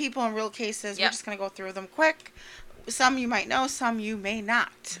are real people in real cases. Yep. We're just going to go through them quick. Some you might know, some you may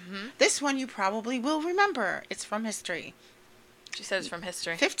not. Mm-hmm. This one you probably will remember. It's from history. She says from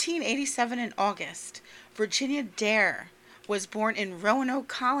history. 1587 in August, Virginia Dare was born in Roanoke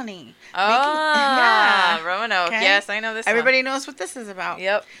Colony. Roanoke. Okay? Yes, I know this Everybody knows what this is about.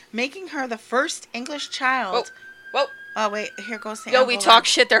 Yep. Making her the first English child. Whoa. Oh, wait. Here goes the Yo, we talk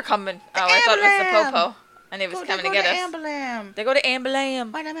shit. They're coming. I thought it was the Popo. And it was coming to get us. They go to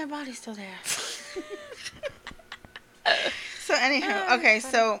Amberlam. Why not my body's still there? So, anyhow. Okay,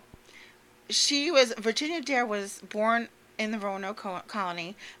 so Virginia Dare was born in the Roanoke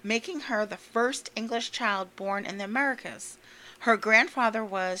Colony, making her the first English child born in the Americas. Her grandfather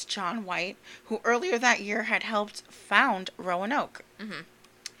was John White, who earlier that year had helped found Roanoke. Mm-hmm.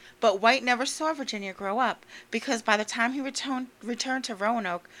 But White never saw Virginia grow up, because by the time he returned to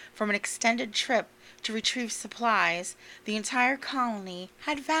Roanoke from an extended trip to retrieve supplies, the entire colony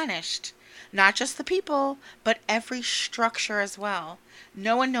had vanished. Not just the people, but every structure as well.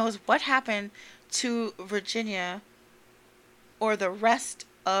 No one knows what happened to Virginia or the rest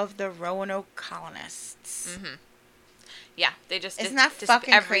of the Roanoke colonists. Mm-hmm. Yeah, they just... Isn't that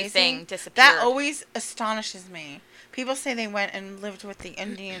fucking everything crazy? Disappeared. That always astonishes me. People say they went and lived with the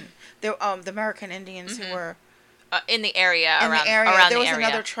the American Indians who were... in the area, around there was the area.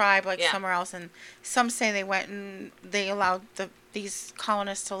 Another tribe, somewhere else, and some say they went and they allowed these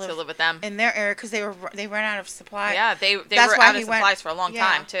colonists to live with them in their area because they ran out of supply. Yeah, they were out of supplies for a long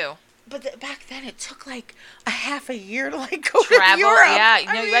time too. But back then, it took like a half a year to go to Europe. Yeah,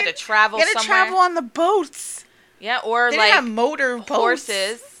 you had to travel. You had to travel on the boats. Yeah, or they didn't have motor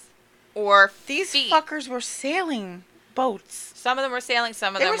horses, boats. or these fuckers were sailing boats. Some of them were sailing.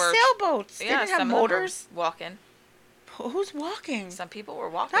 Some of them were sailboats. Yeah, they didn't have motors. Walking. Who's walking? Some people were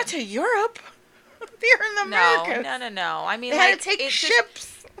walking. Not to Europe. They're in the Americas. No. I mean, they had to take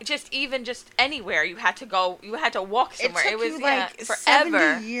ships. Just anywhere you had to go. You had to walk somewhere. It was you forever.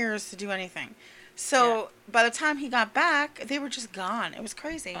 70 years to do anything. So by the time he got back, they were just gone. It was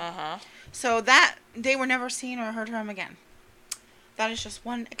crazy. So they were never seen or heard from again. That is just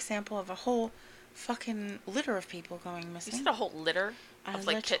one example of a whole fucking litter of people going missing. You said a whole litter? of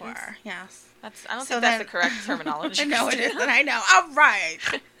like kittens. Yes. I don't think that's the correct terminology. I know it isn't. I know. All right.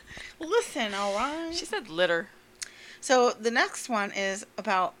 Listen, all right. She said litter. So the next one is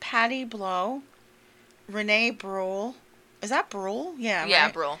about Patty Blow, Renee Bruhl. Is that Bruhl? Yeah, Yeah,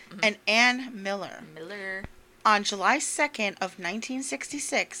 right? Bruhl. Mm-hmm. And Ann Miller. On July 2nd of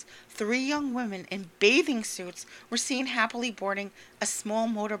 1966, 3 young women in bathing suits were seen happily boarding a small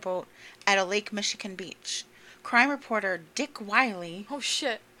motorboat at a Lake Michigan beach. Crime reporter Dick Wiley, oh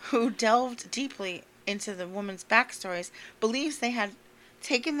shit, who delved deeply into the women's backstories, believes they had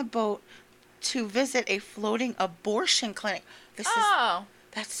taken the boat to visit a floating abortion clinic.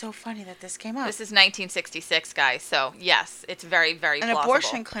 That's so funny that this came up. This is 1966, guys. So, yes, it's very, very plausible. An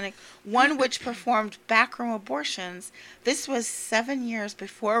abortion clinic, one which performed backroom abortions. This was 7 years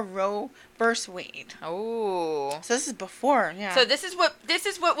before Roe versus Wade. Oh. So this is before, yeah. So this is what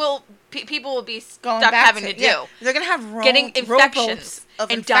people will be stuck having to do. Yeah. They're going to have getting infections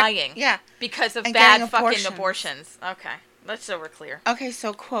and dying. Yeah. Because of bad fucking abortions. Okay. Let's so we're clear. Okay,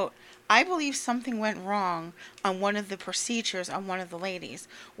 so quote, I believe something went wrong on one of the procedures on one of the ladies.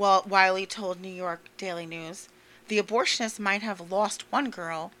 Well, Wiley told New York Daily News, the abortionist might have lost one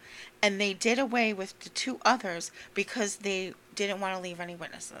girl, and they did away with the 2 others because they didn't want to leave any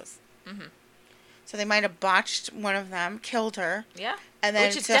witnesses. Mm-hmm. So they might have botched one of them, killed her. Yeah. And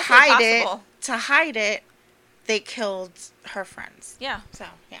then to hide it, they killed her friends. Yeah. So,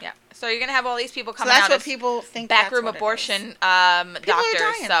 yeah. Yeah. So you're going to have all these people coming out. So that's what people think backroom abortion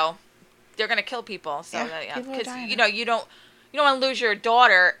doctors. So they're going to kill people. So because you don't want to lose your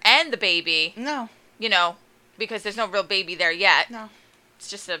daughter and the baby. No. Because there's no real baby there yet. No. It's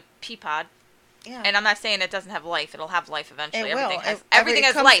just a pea pod. Yeah. And I'm not saying it doesn't have life. It'll have life eventually. It will. Everything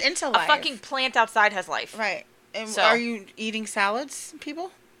has life. Into life. A fucking plant outside has life. Right. And are you eating salads,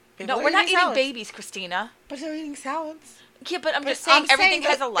 people? No, we're not eating babies, Christina. But they're eating salads. Yeah, but I'm just saying everything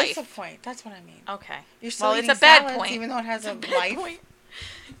has a life. It's a point. That's what I mean. Okay. You're still eating it's a bad salads, point. even though it has a life. Point.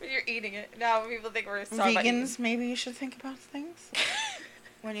 But you're eating it. Now people think we're vegans. Maybe you should think about things.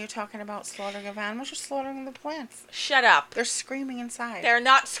 When you're talking about slaughtering of animals, you're slaughtering the plants. Shut up. They're screaming inside. They're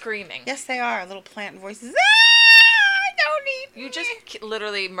not screaming. Yes, they are. Little plant voices. Ah, don't eat me. You just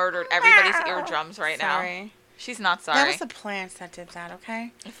literally murdered everybody's eardrums right now. She's not sorry. That was the plants that did that,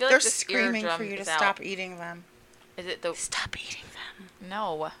 okay? I feel like they're screaming for you to stop eating them. Is it the... Stop eating them.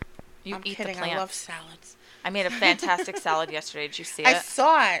 No. I'm eat kidding. The plants. I love salads. I made a fantastic salad yesterday. Did you see it? I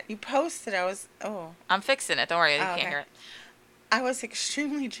saw it. You posted. I'm fixing it. Don't worry. You can't hear it. I was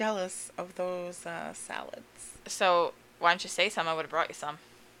extremely jealous of those salads. So, why don't you say some? I would have brought you some.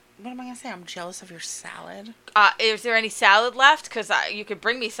 What am I going to say? I'm jealous of your salad. Is there any salad left? Because you could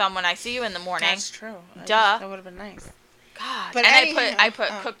bring me some when I see you in the morning. That's true. Duh. That would have been nice. God. But I put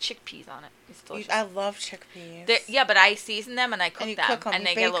cooked chickpeas on it. It's delicious. I love chickpeas. Yeah, but I season them and I cook them. And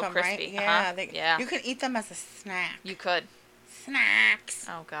they get a little crispy. Right? Yeah, yeah. You could eat them as a snack. You could. Snacks.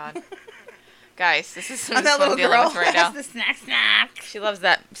 Oh, God. Guys, this is some that little girl right now. The snack. She loves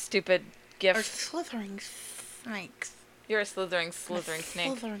that stupid gift. Or slithering snakes. You're a slithering snake.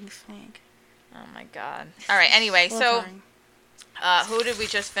 Slithering snake. Oh my God. All right. Anyway, slithering. So who did we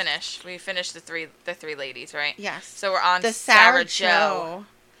just finish? We finished the three ladies, right? Yes. So we're on the Sarah Joe.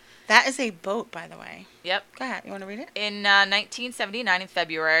 That is a boat, by the way. Yep. Go ahead. You want to read it? In 1979, in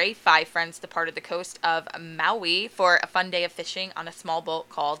February, 5 friends departed the coast of Maui for a fun day of fishing on a small boat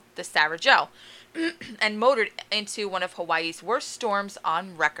called the Sarah Joe and motored into one of Hawaii's worst storms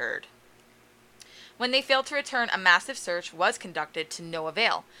on record. When they failed to return, a massive search was conducted to no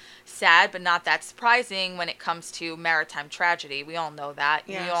avail. Sad, but not that surprising when it comes to maritime tragedy. We all know that.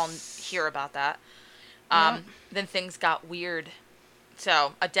 Yes. We all hear about that. Then things got weird.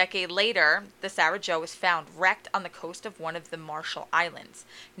 So, a decade later, the Sarah Joe was found wrecked on the coast of one of the Marshall Islands,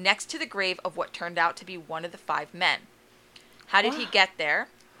 next to the grave of what turned out to be one of the 5 men. How did he get there?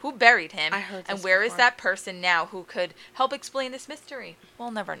 Who buried him? And where is that person now who could help explain this mystery? We'll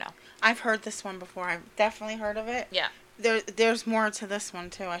never know. I've heard this one before. I've definitely heard of it. Yeah. There's more to this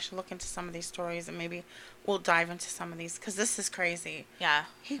one, too. I should look into some of these stories and maybe we'll dive into some of these because this is crazy. Yeah.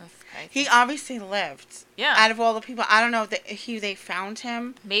 He obviously lived. Yeah. Out of all the people. I don't know that they found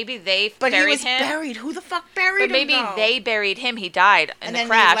him. Maybe they buried him. But he was buried. Who the fuck buried him? But maybe they buried him. He died in the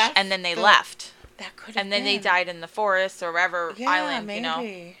crash and then they left. That could have been. And then they died in the forest or wherever island, maybe. You know.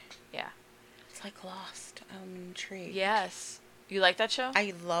 Yeah. It's like Lost. I'm intrigued. Yes. You like that show?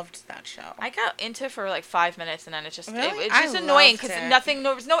 I loved that show. I got into it for like 5 minutes and then it just really? it's just annoying because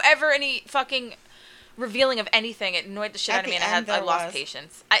there was no ever any fucking revealing of anything. It annoyed the shit out of me and I lost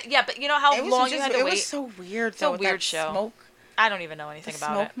patience. Yeah, but you know how long you had to wait? It was so weird. It's a weird show. Smoke. I don't even know anything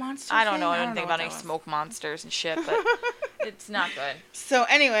about smoke it. monster I don't know thing? anything about any smoke monsters and shit, but It's not good. So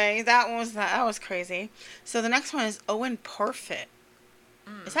anyway, that was crazy. So the next one is Owen Parfit.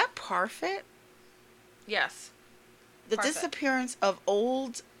 Is that Parfit? Yes. The disappearance of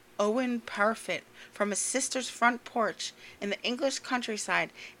old Owen Parfit from his sister's front porch in the English countryside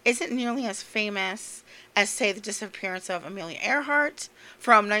isn't nearly as famous as, say, the disappearance of Amelia Earhart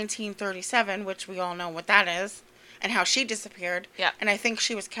from 1937, which we all know what that is, and how she disappeared. Yeah. And I think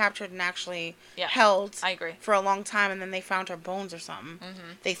she was captured and actually held. I agree. For a long time, and then they found her bones or something.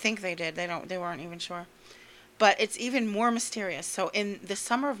 Mm-hmm. They think they did. They weren't even sure. But it's even more mysterious. So in the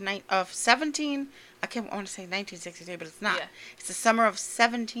summer of 1963, but it's not. Yeah. It's the summer of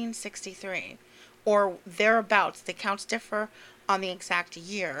 1763, or thereabouts. The counts differ on the exact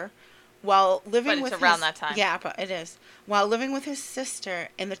year. While living with around that time. Yeah, but it is. While living with his sister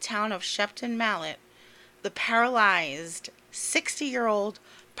in the town of Shepton Mallet, the paralyzed 60-year-old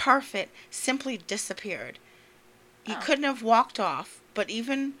Parfit simply disappeared. He couldn't have walked off, but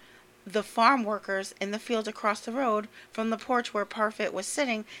even the farm workers in the field across the road from the porch where Parfit was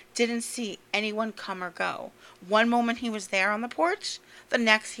sitting didn't see anyone come or go. One moment he was there on the porch, the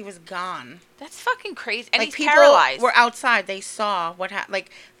next he was gone. That's fucking crazy. And like, he's paralyzed. People were outside. They saw what happened.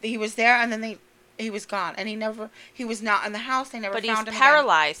 Like, he was there and then he was gone. And he was not in the house. They never found him. But he's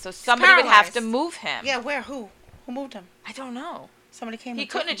paralyzed, so somebody would have to move him. Yeah, where? Who moved him? I don't know. Somebody came. He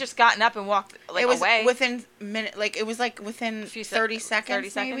couldn't have just gotten up and walked away. It was within minute, like it was like within 30 seconds, 30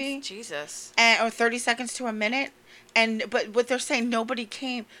 seconds, maybe. Jesus. Or 30 seconds to a minute, but what they're saying, nobody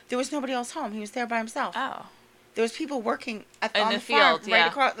came. There was nobody else home. He was there by himself. Oh. There was people working on the field, farm, right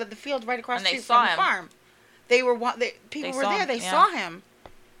across the field, right across and the street from the farm. People were there. They saw him.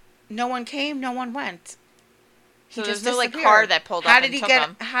 No one came. No one went. So there's no like car that pulled up and took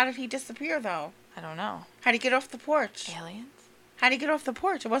him. How did he disappear though? I don't know. How did he get off the porch? Aliens. How did he get off the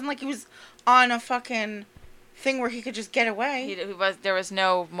porch? It wasn't like he was on a fucking thing where he could just get away. There was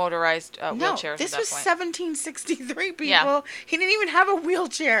no motorized wheelchairs. No, this was 1763, people. Yeah. He didn't even have a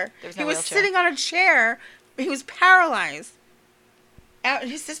wheelchair. He was sitting on a chair. He was paralyzed.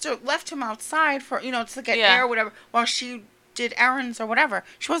 His sister left him outside for, to get air or whatever, while she did errands or whatever.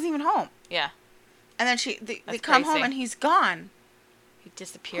 She wasn't even home. Yeah. And then they come home and he's gone. He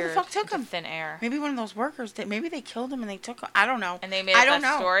disappeared. Who the fuck took him? Thin air. Maybe one of those workers. Maybe they killed him and they took him. I don't know. And they made up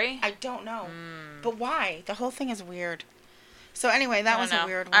that story? I don't know. But why? The whole thing is weird. So anyway, that was a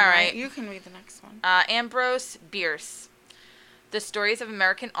weird one. All right. You can read the next one. Ambrose Bierce. The stories of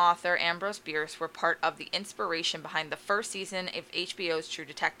American author Ambrose Bierce were part of the inspiration behind the first season of HBO's True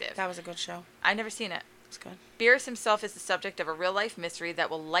Detective. That was a good show. I've never seen it. It's good. Bierce himself is the subject of a real-life mystery that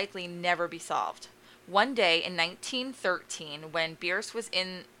will likely never be solved. One day in 1913, when Bierce was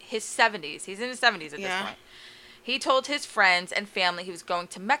in his 70s, he's in his 70s at this point, he told his friends and family he was going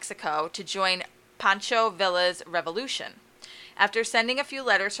to Mexico to join Pancho Villa's revolution. After sending a few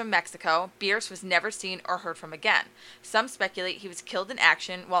letters from Mexico, Bierce was never seen or heard from again. Some speculate he was killed in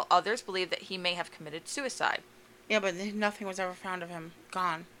action, while others believe that he may have committed suicide. Yeah, but nothing was ever found of him.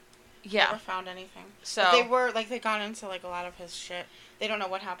 Gone. Yeah. Never found anything. So but they got into a lot of his shit. They don't know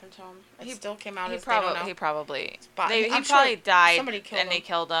what happened to him. He still came out as they don't know. He probably sure died and they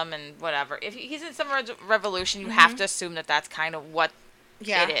killed him and whatever. If he's in some revolution, you have to assume that that's kind of what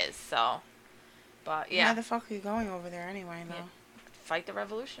it is. So, but yeah. Why the fuck are you going over there anyway, though? Yeah. Fight the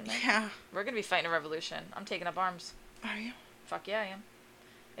revolution, man. Yeah. We're going to be fighting a revolution. I'm taking up arms. Are you? Fuck yeah, I am.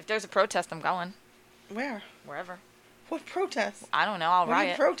 If there's a protest, I'm going. Where? Wherever. What protest? I don't know. I'll riot. What are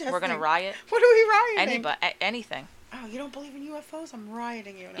you protesting? We're going to riot. What are we rioting? Anything. Oh, you don't believe in UFOs? I'm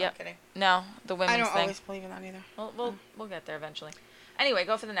rioting you. No, yep. I'm kidding. No, the women's thing. I don't always believe in that either. We'll get there eventually. Anyway,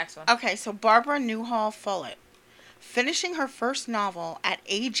 go for the next one. Okay, so Barbara Newhall Follett. Finishing her first novel at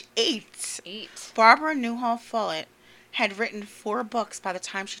age 8. Barbara Newhall Follett had written 4 books by the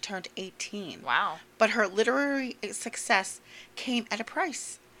time she turned 18. Wow. But her literary success came at a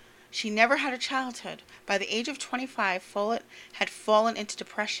price. She never had a childhood. By the age of 25, Follett had fallen into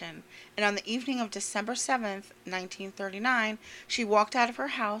depression, and on the evening of December 7th, 1939, she walked out of her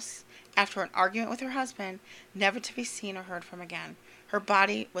house after an argument with her husband, never to be seen or heard from again. Her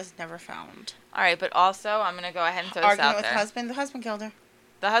body was never found. All right, but also, I'm going to go ahead and throw this out there. Argument with husband. The husband killed her.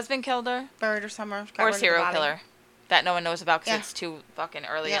 The husband killed her? Buried her somewhere. Or serial killer. That no one knows about because it's too fucking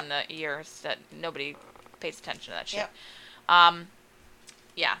early in the years that nobody pays attention to that shit. Yep.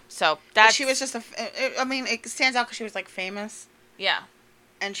 Yeah, so that's... She was just it stands out because she was, famous. Yeah.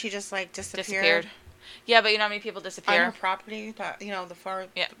 And she just, disappeared. Yeah, but you know how many people disappear? On her property, the far...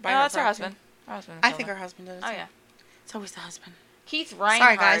 Yeah. That's her husband. I think her husband did it, too. Oh, yeah. It's always the husband. Keith Reinhard.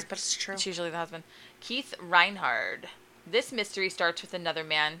 Sorry, guys, but it's true. It's usually the husband. Keith Reinhard. This mystery starts with another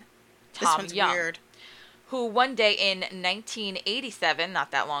man, Tom Young, weird. who one day in 1987, not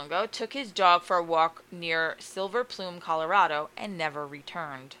that long ago, took his dog for a walk near Silver Plume, Colorado, and never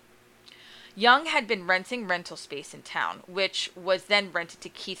returned. Young had been renting rental space in town, which was then rented to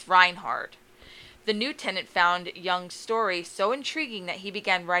Keith Reinhard. The new tenant found Young's story so intriguing that he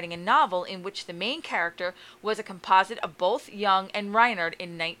began writing a novel in which the main character was a composite of both Young and Reinhard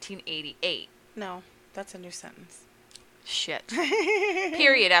in 1988. No, that's a new sentence. Shit.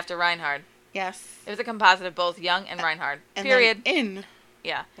 Period after Reinhard. Yes. It was a composite of both Young and Reinhard. Period.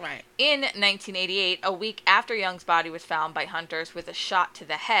 Yeah. Right. In 1988, a week after Young's body was found by hunters with a shot to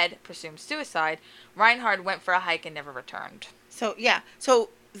the head, presumed suicide, Reinhard went for a hike and never returned. So, yeah. So,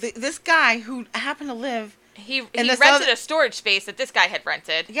 this guy who happened to live... He rented a storage space that this guy had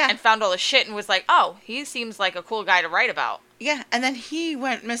rented. Yeah. And found all the shit and was like, oh, he seems like a cool guy to write about. Yeah. And then he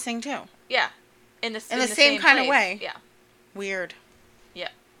went missing, too. Yeah. In the same kind of way. Yeah. Weird. Yeah.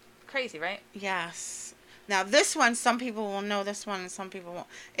 Crazy, right? Yes. Now, this one, some people will know this one and some people won't.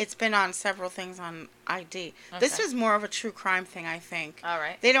 It's been on several things on ID. Okay. This is more of a true crime thing, I think. All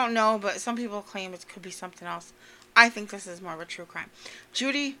right. They don't know, but some people claim it could be something else. I think this is more of a true crime.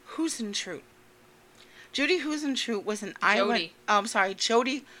 Jody Huisentruit. Jody Huisentruit was an Jody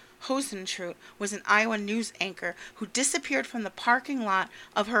Huisentruit was an Iowa news anchor who disappeared from the parking lot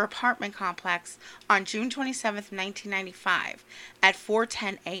of her apartment complex on June 27, 1995 at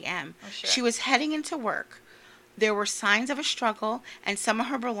 4:10 a.m. Oh, shit. She was heading into work. There were signs of a struggle, and some of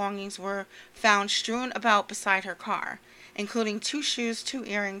her belongings were found strewn about beside her car, including 2 shoes, 2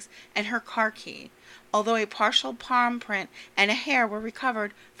 earrings, and her car key. Although a partial palm print and a hair were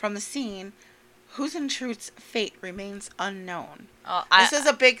recovered from the scene, Huisentrut's fate remains unknown. This is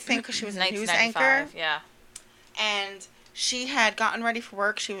a big thing because she was a news anchor. Yeah. And she had gotten ready for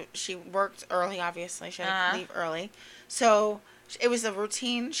work. She worked early, obviously. She had to leave early. So it was a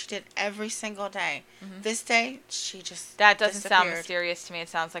routine she did every single day. Mm-hmm. This day, she just That doesn't sound mysterious to me. It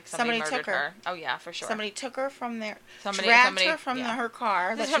sounds like somebody murdered took her. Oh, yeah, for sure. Somebody took her from there. Dragged her from her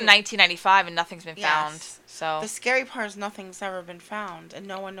car. This is from 1995 and nothing's been found. So the scary part is nothing's ever been found and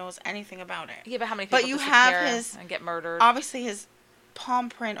no one knows anything about it. Yeah, but how many people disappear and get murdered? Obviously his palm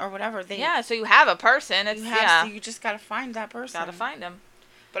print or whatever. So you have a person. So you just got to find that person. Got to find him.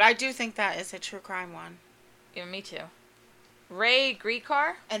 But I do think that is a true crime one. Yeah, me too. Ray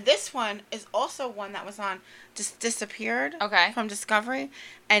Griecar. And this one is also one that was on disappeared from Discovery.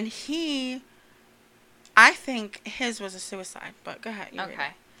 And I think his was a suicide. But go ahead. Okay.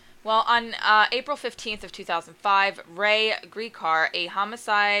 Well, on April 15th of 2005, Ray Griecar, a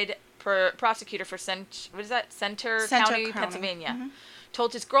homicide prosecutor for Center County, Pennsylvania, mm-hmm.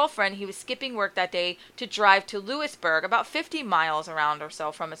 told his girlfriend he was skipping work that day to drive to Lewisburg, about 50 miles around or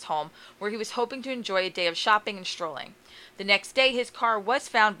so from his home, where he was hoping to enjoy a day of shopping and strolling. The next day, his car was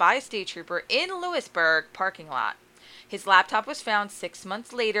found by a state trooper in Lewisburg parking lot. His laptop was found 6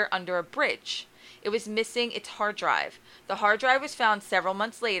 months later under a bridge. It was missing its hard drive. The hard drive was found several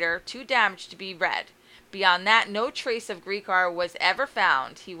months later, too damaged to be read. Beyond that, no trace of Griecar was ever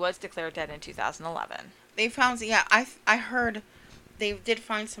found. He was declared dead in 2011. They found, I heard they did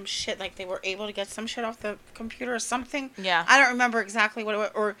find some shit, like they were able to get some shit off the computer or something. Yeah. I don't remember exactly what it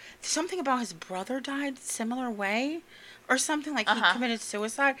was, or something about his brother died similar way, or something like he committed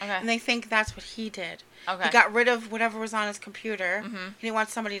suicide, and they think that's what he did. Okay. He got rid of whatever was on his computer, and he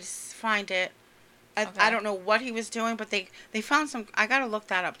wants somebody to find it. I don't know what he was doing, but they found some. I gotta look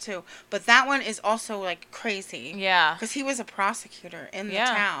that up too. But that one is also like crazy. Yeah. Because he was a prosecutor in the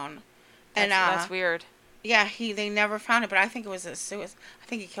town, and that's weird. Yeah, they never found it, but I think it was a suicide. I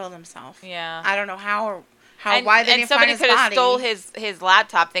think he killed himself. Yeah. I don't know why they didn't find his body. And somebody could have stole his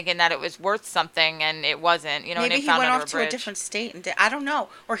laptop thinking that it was worth something, and it wasn't. You know, maybe and he went off to a different state and I don't know,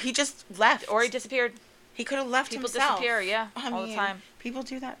 or he just left, or he disappeared. He could have left himself. People disappear, all the time. People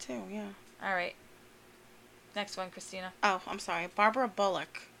do that too, yeah. All right. Next one, Christina. Oh, I'm sorry. Barbara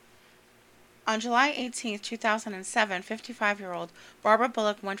Bullock. On July 18th, 2007, 55-year-old Barbara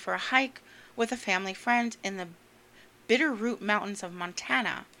Bullock went for a hike with a family friend in the Bitterroot Mountains of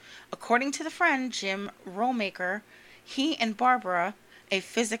Montana. According to the friend, Jim Rollmaker, he and Barbara, a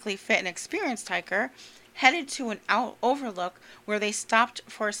physically fit and experienced hiker, headed to an overlook where they stopped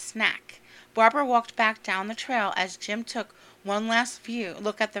for a snack. Barbara walked back down the trail as Jim took one last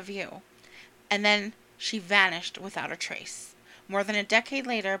look at the view. And then she vanished without a trace. More than a decade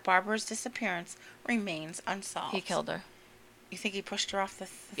later, Barbara's disappearance remains unsolved. He killed her. You think he pushed her off the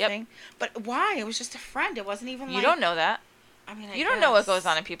thing? But why? It was just a friend. It wasn't even You don't know that. I mean, you don't know what goes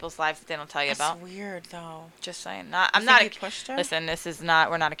on in people's lives that they don't tell you about. That's weird, though. Just saying. He pushed her? Listen, this is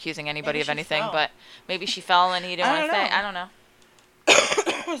not. We're not accusing anybody of anything, but maybe she fell and he didn't want to say. I don't know.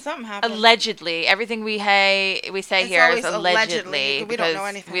 Something happened. Allegedly. Everything we say here is allegedly. We don't know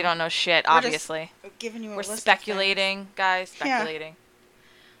anything. We don't know shit, obviously. We're just giving you a We're list speculating, guys. Speculating.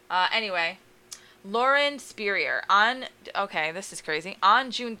 Yeah. Anyway. Lauren Spurrier. This is crazy. On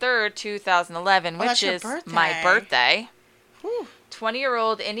June 3rd, 2011, which is my birthday.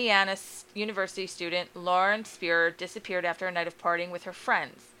 20-year-old Indiana University student Lauren Spurrier disappeared after a night of partying with her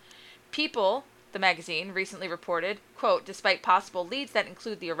friends. People, the magazine, recently reported, quote, despite possible leads that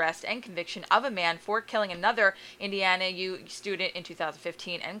include the arrest and conviction of a man for killing another Indiana U student in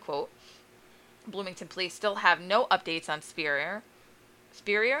 2015, end quote. Bloomington police still have no updates on Spurrier.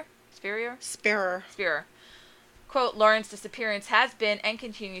 Spurrier? Quote, Lauren's disappearance has been and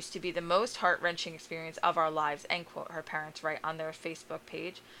continues to be the most heart-wrenching experience of our lives, end quote, her parents write on their Facebook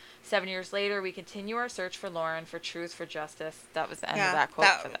page. 7 years later, we continue our search for Lauren, for truth, for justice. That was the end of that quote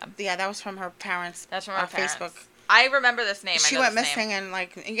for them. Yeah, that was from her parents. That's from her parents. Facebook. I remember this name. She went missing and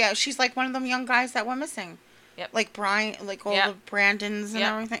she's like one of them young guys that went missing. Yep. Like Brian, like all the Brandons and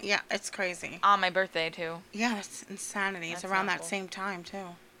everything. Yeah, it's crazy. On my birthday, too. Yeah, it's insanity. It's around that same time,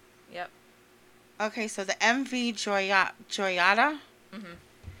 too. Yep. Okay, so the MV Joyata. Mm-hmm.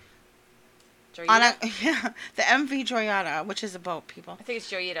 The MV Joyata, which is a boat, people. I think it's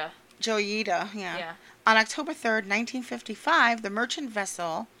Joyita. Joyita, yeah. On October 3rd, 1955, the merchant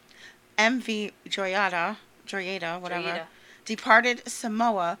vessel MV Joyata, whatever, departed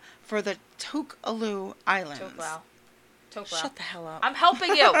Samoa for the Tokelau Islands. Tokelau. Shut the hell up. I'm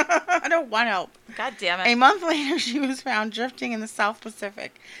helping you. I don't want help. God damn it. A month later, she was found drifting in the South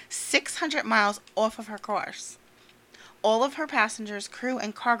Pacific, 600 miles off of her course. All of her passengers, crew,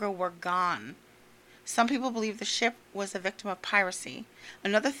 and cargo were gone. Some people believe the ship was a victim of piracy.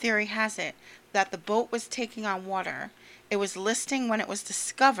 Another theory has it that the boat was taking on water. It was listing when it was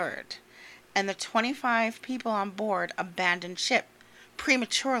discovered, and the 25 people on board abandoned ship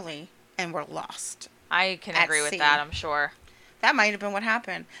prematurely and were lost. I can agree with that, I'm sure. That might have been what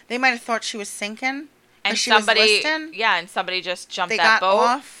happened. They might have thought she was sinking. And somebody just jumped that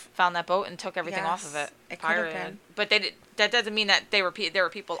boat, found that boat, and took everything off of it. It could have been. But that doesn't mean that there were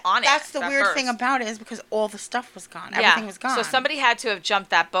people on it. That's the weird thing about it, is because all the stuff was gone. Everything was gone. So somebody had to have jumped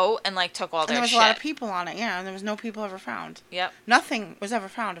that boat and took all their shit. And there was a lot of people on it, and there was no people ever found. Yep. Nothing was ever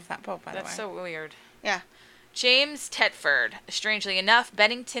found of that boat, by the way. That's so weird. Yeah. James Tetford. Strangely enough,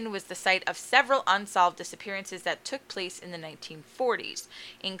 Bennington was the site of several unsolved disappearances that took place in the 1940s,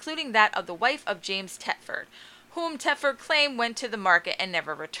 including that of the wife of James Tetford, whom Tetford claimed went to the market and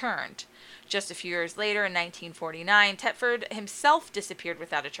never returned. Just a few years later, in 1949, Tetford himself disappeared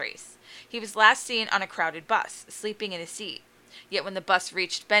without a trace. He was last seen on a crowded bus, sleeping in his seat. Yet when the bus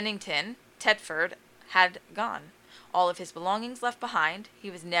reached Bennington, Tetford had gone. All of his belongings left behind. He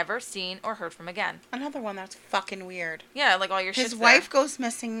was never seen or heard from again. Another one that's fucking weird. Yeah, all your shit's His wife goes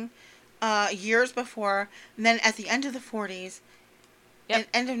missing years before, and then at the end of the 40s,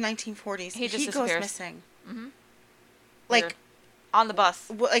 end of 1940s, he goes missing. Mm-hmm. Weird. On the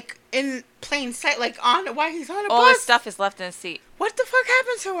bus. In plain sight, while he's on a bus. All his stuff is left in his seat. What the fuck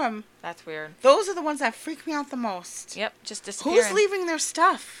happened to him? That's weird. Those are the ones that freak me out the most. Yep, just disappearing. Who's leaving their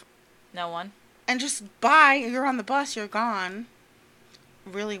stuff? No one. And just you're on the bus, you're gone.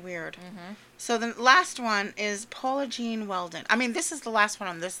 Really weird. Mm-hmm. So the last one is Paula Jean Weldon. I mean, this is the last one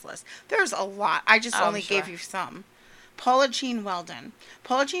on this list. There's a lot. I just only gave you some. Paula Jean Weldon.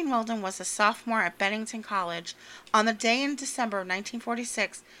 Paula Jean Weldon was a sophomore at Bennington College on the day in December of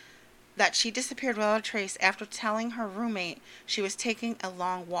 1946 that she disappeared without a trace after telling her roommate she was taking a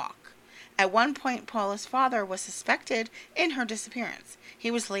long walk. At one point, Paula's father was suspected in her disappearance.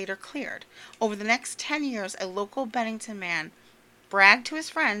 He was later cleared. Over the next 10 years, a local Bennington man bragged to his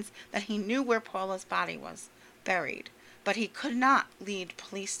friends that he knew where Paula's body was buried, but he could not lead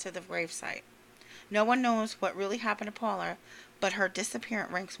police to the gravesite. No one knows what really happened to Paula, but her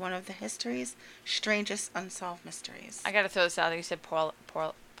disappearance ranks one of the history's strangest unsolved mysteries. I gotta throw this out there. You said Paula.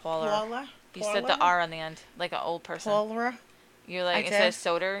 You said the R on the end, like an old person. Paula. You're instead of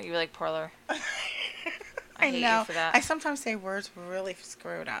Soder, you were like Parlor. I hate you for that. I sometimes say words really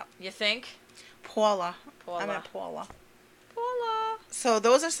screwed up. You think? Paula. I meant Paula. Paula. So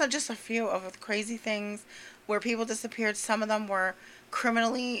those are just a few of the crazy things where people disappeared. Some of them were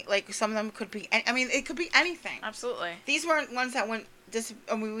criminally, some of them could be, it could be anything. Absolutely. These weren't ones that went,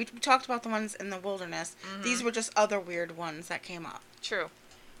 we talked about the ones in the wilderness. Mm-hmm. These were just other weird ones that came up. True.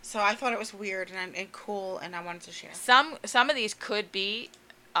 So I thought it was weird and cool, and I wanted to share. Some of these could be,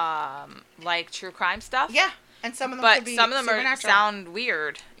 true crime stuff. Yeah, and some of them could be some of them supernatural. sound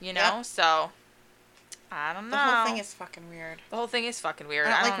weird, Yep. So, I don't know. The whole thing is fucking weird. I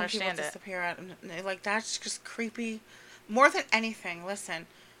don't like understand when people disappear. That's just creepy. More than anything, listen,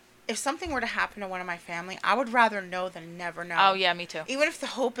 if something were to happen to one of my family, I would rather know than never know. Oh yeah, me too. Even if the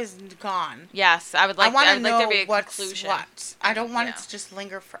hope is gone. Yes, I would like there to be a conclusion. What. I don't want it to just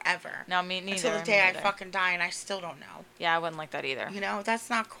linger forever. No, me neither. Until the day I fucking die and I still don't know. Yeah, I wouldn't like that either. You know, that's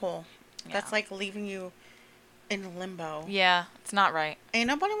not cool. Yeah. That's like leaving you in limbo. Yeah, it's not right. Ain't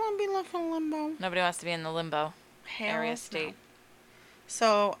nobody want to be left in limbo. Nobody wants to be in the limbo area state. No.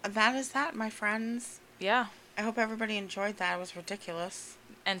 So that is that, my friends. Yeah. I hope everybody enjoyed that. It was ridiculous.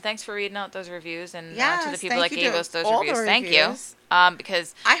 And thanks for reading out those reviews and yes, to the people that gave us those reviews. Thank you.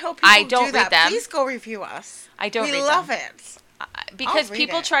 Because I hope people I don't do that. read them. Please go review us. I don't read them. We love it. Because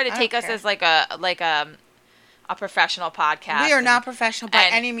people try to take us as like a professional podcast. We are not professional by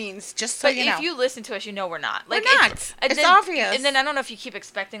any means, just so you know. But if you listen to us, you know we're not. Like, we're not. It's obvious. And then I don't know if you keep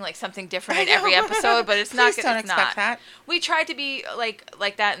expecting like something different in every episode, but it's not. Please don't expect that. We tried to be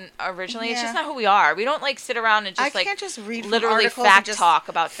like that originally. Yeah. It's just not who we are. We don't like sit around and just can't just read literally fact talk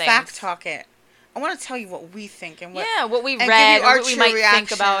about things. Fact talk it. I want to tell you what we think and what we read, or what we might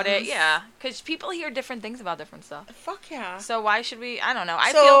think about it. Yeah, because people hear different things about different stuff. Fuck yeah. So why should we? I don't know.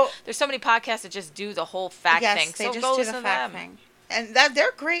 I feel there's so many podcasts that just do the whole fact thing. Yes, they so just go do listen the to fact them. thing. And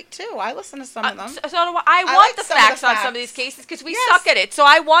they're great too. I listen to some of them. So do I. I want like the facts on some of these cases because we suck at it. So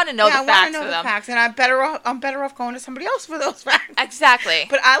I want to know the facts for them. I want to know the facts, and I'm better off going to somebody else for those facts. Exactly.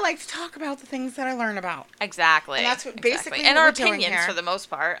 But I like to talk about the things that I learn about. Exactly. And that's basically and what our we're doing opinions here. For the most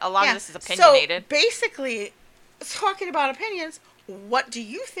part. A lot of this is opinionated. So basically, talking about opinions, what do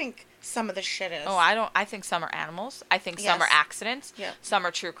you think some of the shit is? Oh, I think some are animals. I think some are accidents. Yep. Some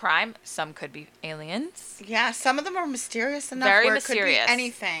are true crime. Some could be aliens. Yeah, some of them are mysterious enough Very where mysterious. It could be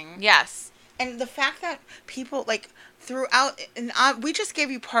anything. Yes. And the fact that people, like, throughout, and we just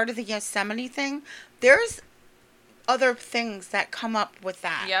gave you part of the Yosemite thing. There's other things that come up with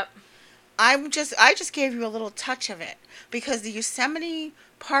that. Yep. I just gave you a little touch of it because the Yosemite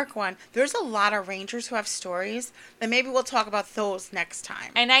Park one, there's a lot of rangers who have stories, and maybe we'll talk about those next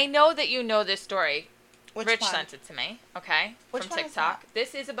time. And I know that you know this story. Rich one? sent it to me, okay, Which from one TikTok. Is that?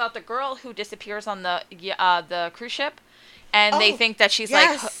 This is about the girl who disappears on the cruise ship, and they think that she's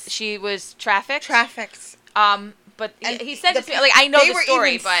like she was trafficked. But he said this, like, I know the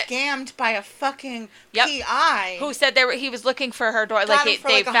story, but scammed by a fucking PI who said he was looking for her daughter. Like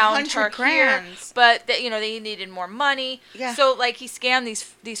they found her here, but they needed more money. Yeah. So like he scammed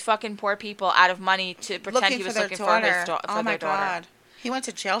these fucking poor people out of money to pretend he was looking for their daughter. Oh my God. He went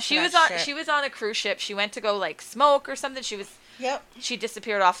to jail for She was on a cruise ship. She went to go like smoke or something. She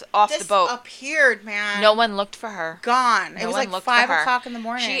disappeared off the boat. Disappeared, man. No one looked for her. Gone. It was like 5 o'clock in the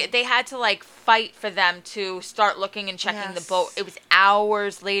morning. They had to like fight for them to start looking and checking the boat. It was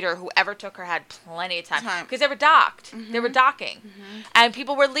hours later. Whoever took her had plenty of time because they were docked. Mm-hmm. They were docking, and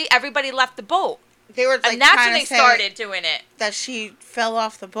people were everybody left the boat. They were, like, and that's when they started doing it. That she fell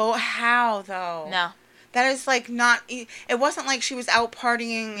off the boat. How though? No. That is like not. It wasn't like she was out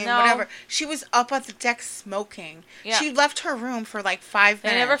partying and whatever. She was up at the deck smoking. Yeah. She left her room for like 5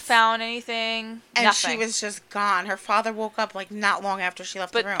 minutes. They never found anything. And nothing. She was just gone. Her father woke up like not long after she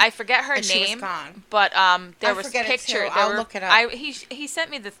left the room. But I forget her name. She was gone. But there was pictures. I'll look it up. He sent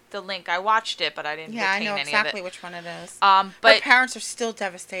me the link. I watched it, but I didn't. Yeah, I know exactly which one it is. But her parents are still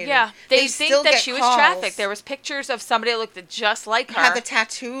devastated. Yeah, they think that she was trafficked. There was pictures of somebody that looked just like her. Had the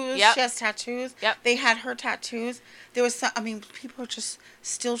tattoos. Yep. She has tattoos. Yep. They had her tattoos. There was some. I mean, people are just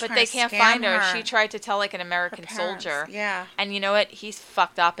still trying to scam her. But they can't find her. She tried to tell like an American soldier. Yeah. And you know what? He's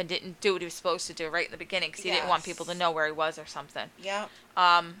fucked up and didn't do what he was supposed to do right in the beginning because he didn't want people to know where he was or something. Yep.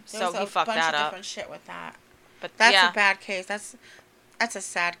 So he fucked that up. There was a bunch of different shit with that. But that's a bad case. That's a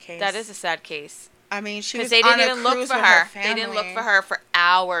sad case. That is a sad case. I mean, she was on a cruise with her. They didn't look for her for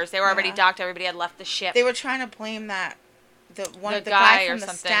hours. They were already docked. Everybody had left the ship. They were trying to blame the guy from the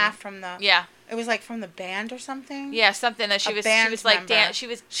staff from the It was like from the band or something. Yeah, something that she was like dancing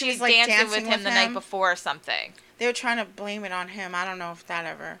with him the night before or something. They were trying to blame it on him. I don't know if that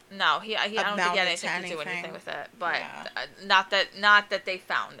ever. No, I don't think he had anything to do anything with it. But not that they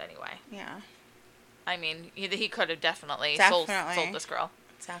found anyway. Yeah. I mean, he could have definitely sold this girl.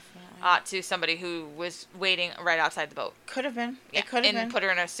 Definitely. To somebody who was waiting right outside the boat. Could have been. Yeah. It could have been. And put her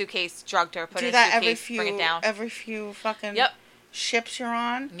in a suitcase, drugged her, put her in a suitcase, bring it down. Every few fucking ships you're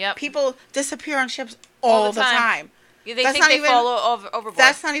on. Yep. People disappear on ships all the time. Yeah, they think they fall overboard.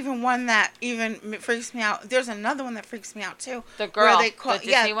 That's not even one that even freaks me out. There's another one that freaks me out too. The girl, the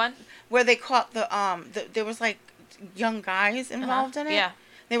Disney one? Where they caught there was like young guys involved in it. Yeah.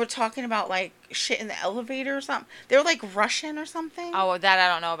 They were talking about like shit in the elevator or something. They were like Russian or something. Oh, that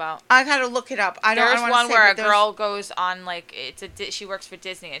I don't know about. I gotta look it up. There's one where a girl goes on like she works for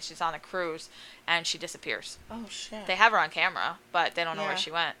Disney and she's on a cruise and she disappears. Oh shit. They have her on camera, but they don't know where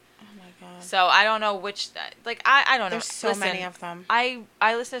she went. Oh God. So I don't know which, like, I don't know. There's so many of them. I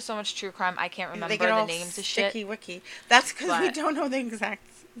listen to so much true crime, I can't remember the names of shit. Sticky wiki. That's because we don't know the exact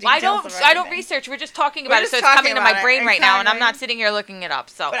details. I don't research. We're just talking about it, so it's coming to my brain right now, and I'm not sitting here looking it up.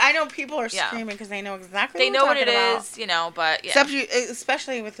 So, but I know people are screaming because they know exactly. They know what it is, you know. But yeah,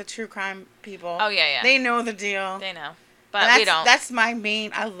 especially with the true crime people. Oh yeah. They know the deal. They know, but we don't. That's my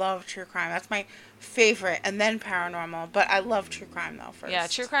main. I love true crime. That's my favorite, and then paranormal. But I love true crime though. First. Yeah,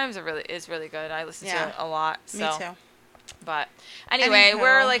 true crime is really good. I listen to it a lot. So. Me too. But anyway,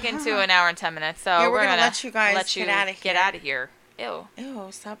 we're like into an hour and 10 minutes, so we're gonna let you guys get out of here. Ew.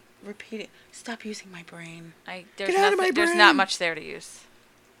 Stop repeating. Stop using my brain. There's not much there to use.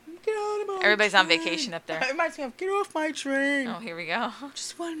 Get out of my Everybody's train. on vacation up there. It reminds me of get off my train. Oh, here we go.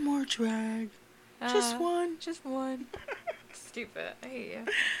 Just one more drag. Just one. Stupid. I hate you.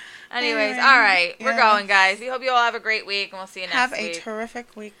 Anyways, all right. We're going, guys. We hope you all have a great week, and we'll see you next week. Have a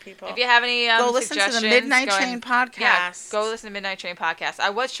terrific week, people. If you have any go listen to the Midnight Train podcast. Yeah, go listen to Midnight Train podcast.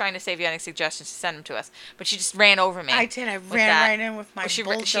 I was trying to see if you had any suggestions to send them to us, but she just ran over me. I did. I ran right in with my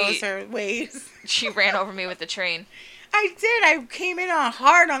bulldozer ways. She ran over me with the train. I did. I came in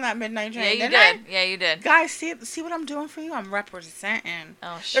hard on that Midnight Train. Yeah, you did. Yeah, you did. Guys, see what I'm doing for you? I'm representing.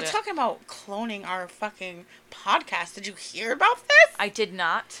 Oh, shit. They're talking about cloning our fucking podcast. Did you hear about this? I did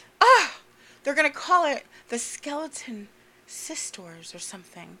not. They're going to call it the Skeleton Sisters or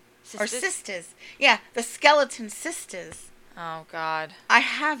something. Sisters? Or Sisters. Yeah, the Skeleton Sisters. Oh, God. I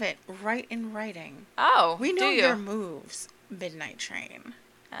have it right in writing. Oh, we know your moves, Midnight Train.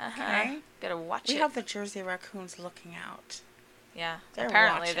 Okay? Gotta watch it. We have the Jersey Raccoons looking out. Yeah.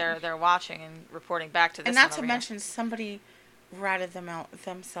 Apparently they're watching and reporting back to this. And not to mention somebody ratted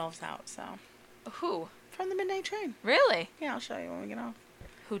themselves out, so. Who? From the Midnight Train. Really? Yeah, I'll show you when we get off.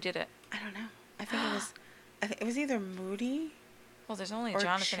 Who did it? I don't know. I think it was either Moody. Well, there's only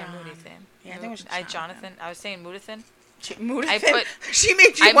Jonathan and Moody thing. Yeah, I think it was Jonathan. I was saying Moodithin. Moodithin. She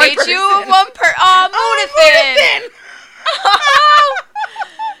made you one person. I made you one person. Oh, Moodithin. Oh,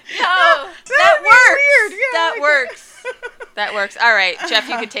 no. That works. Weird. Yeah, that works. That works. All right, Jeff,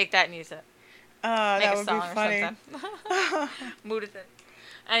 you could take that and use it. That would be funny. Moodithin.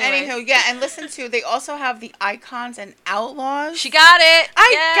 Anyway. Anywho, yeah, and listen to, they also have the Icons and Outlaws. She got it.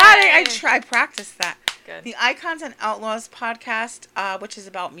 I got it. I practiced that. Good. The Icons and Outlaws podcast, which is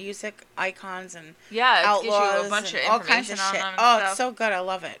about music, icons, and outlaws, gives you a bunch of all kinds of shit. It's so good. I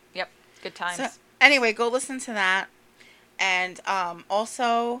love it. Yep. Good times. So, anyway, go listen to that. And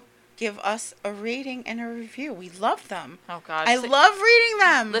also give us a rating and a review. We love them. Oh, God. I love reading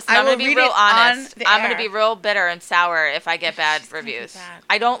them. Listen, I'm going to be real honest. I'm going to be real bitter and sour if I get bad reviews.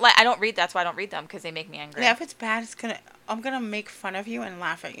 I don't read. That's why I don't read them, because they make me angry. Yeah, if it's bad, I'm going to make fun of you and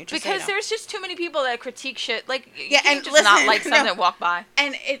laugh at you. Because there's just too many people that critique shit. Like, yeah, and just not like something that walk by.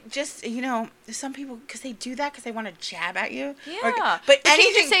 And it just, some people, because they do that because they want to jab at you. Yeah. But can't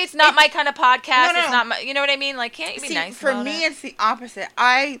you just say it's not my kind of podcast? No. It's not my, you know what I mean? Like, can't you be nice for me, it's the opposite.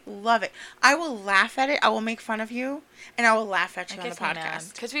 I love it. I will laugh at it. I will make fun of you. And I will laugh at you on the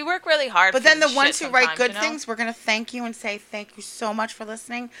podcast. Because we work really hard. But then the ones who write good things, we're going to thank you and say thank you so much for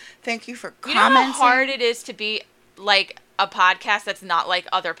listening. Thank you for commenting. You know how hard it is to be like a podcast that's not like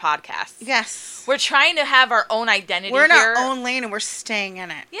other podcasts? Yes. We're trying to have our own identity. We're in our own lane and we're staying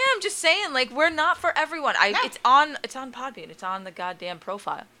in it. Yeah, I'm just saying, like, we're not for everyone. No. It's on Podbean. It's on the goddamn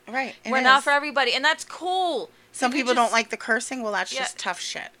profile. Right. We're not for everybody, and that's cool. Some people don't like the cursing. Well, that's just tough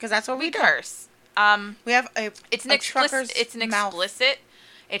shit. Because that's what we do. Curse. We have it's an explicit.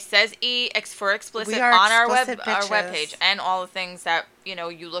 It says for explicit we are on our bitches. webpage and all the things that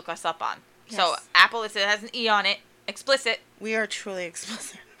you look us up on. Yes. So Apple, it has an E on it. Explicit. We are truly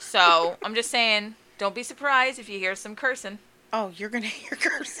explicit. So I'm just saying, don't be surprised if you hear some cursing. Oh, you're gonna hear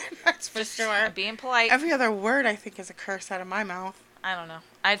cursing. That's for sure. Being polite. Every other word I think is a curse out of my mouth. I don't know.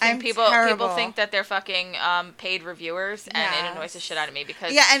 I think people think that they're fucking paid reviewers, and it annoys the shit out of me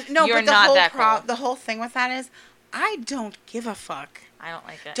because you're not that cool. The whole thing with that is, I don't give a fuck. I don't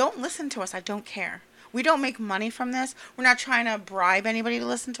like it. Don't listen to us. I don't care. We don't make money from this. We're not trying to bribe anybody to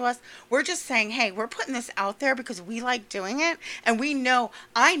listen to us. We're just saying, hey, we're putting this out there because we like doing it. And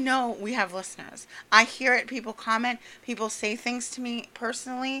I know we have listeners. I hear it. People comment. People say things to me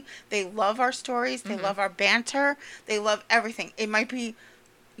personally. They love our stories. They love our banter. They love everything. It might be,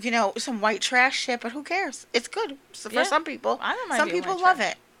 some white trash shit, but who cares? It's good for some people. I don't mind. Some people love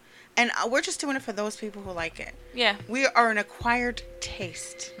it. And we're just doing it for those people who like it. Yeah. We are an acquired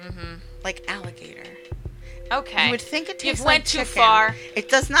taste. Mm-hmm. Like alligator. Okay. You would think it tastes like chicken. Too far. It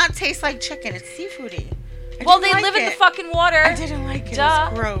does not taste like chicken. It's seafoody. Well, they live in the fucking water. I didn't like it. It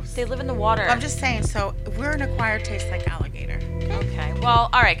was gross. They live in the water. I'm just saying, so we're an acquired taste like alligator. Okay. Well,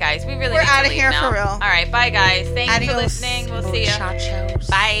 all right, guys. We really We're need out to of leave here now. for real. All right. Bye, guys. Thank you for Adios, listening. We'll see you. muchachos.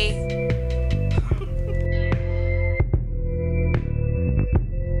 Bye.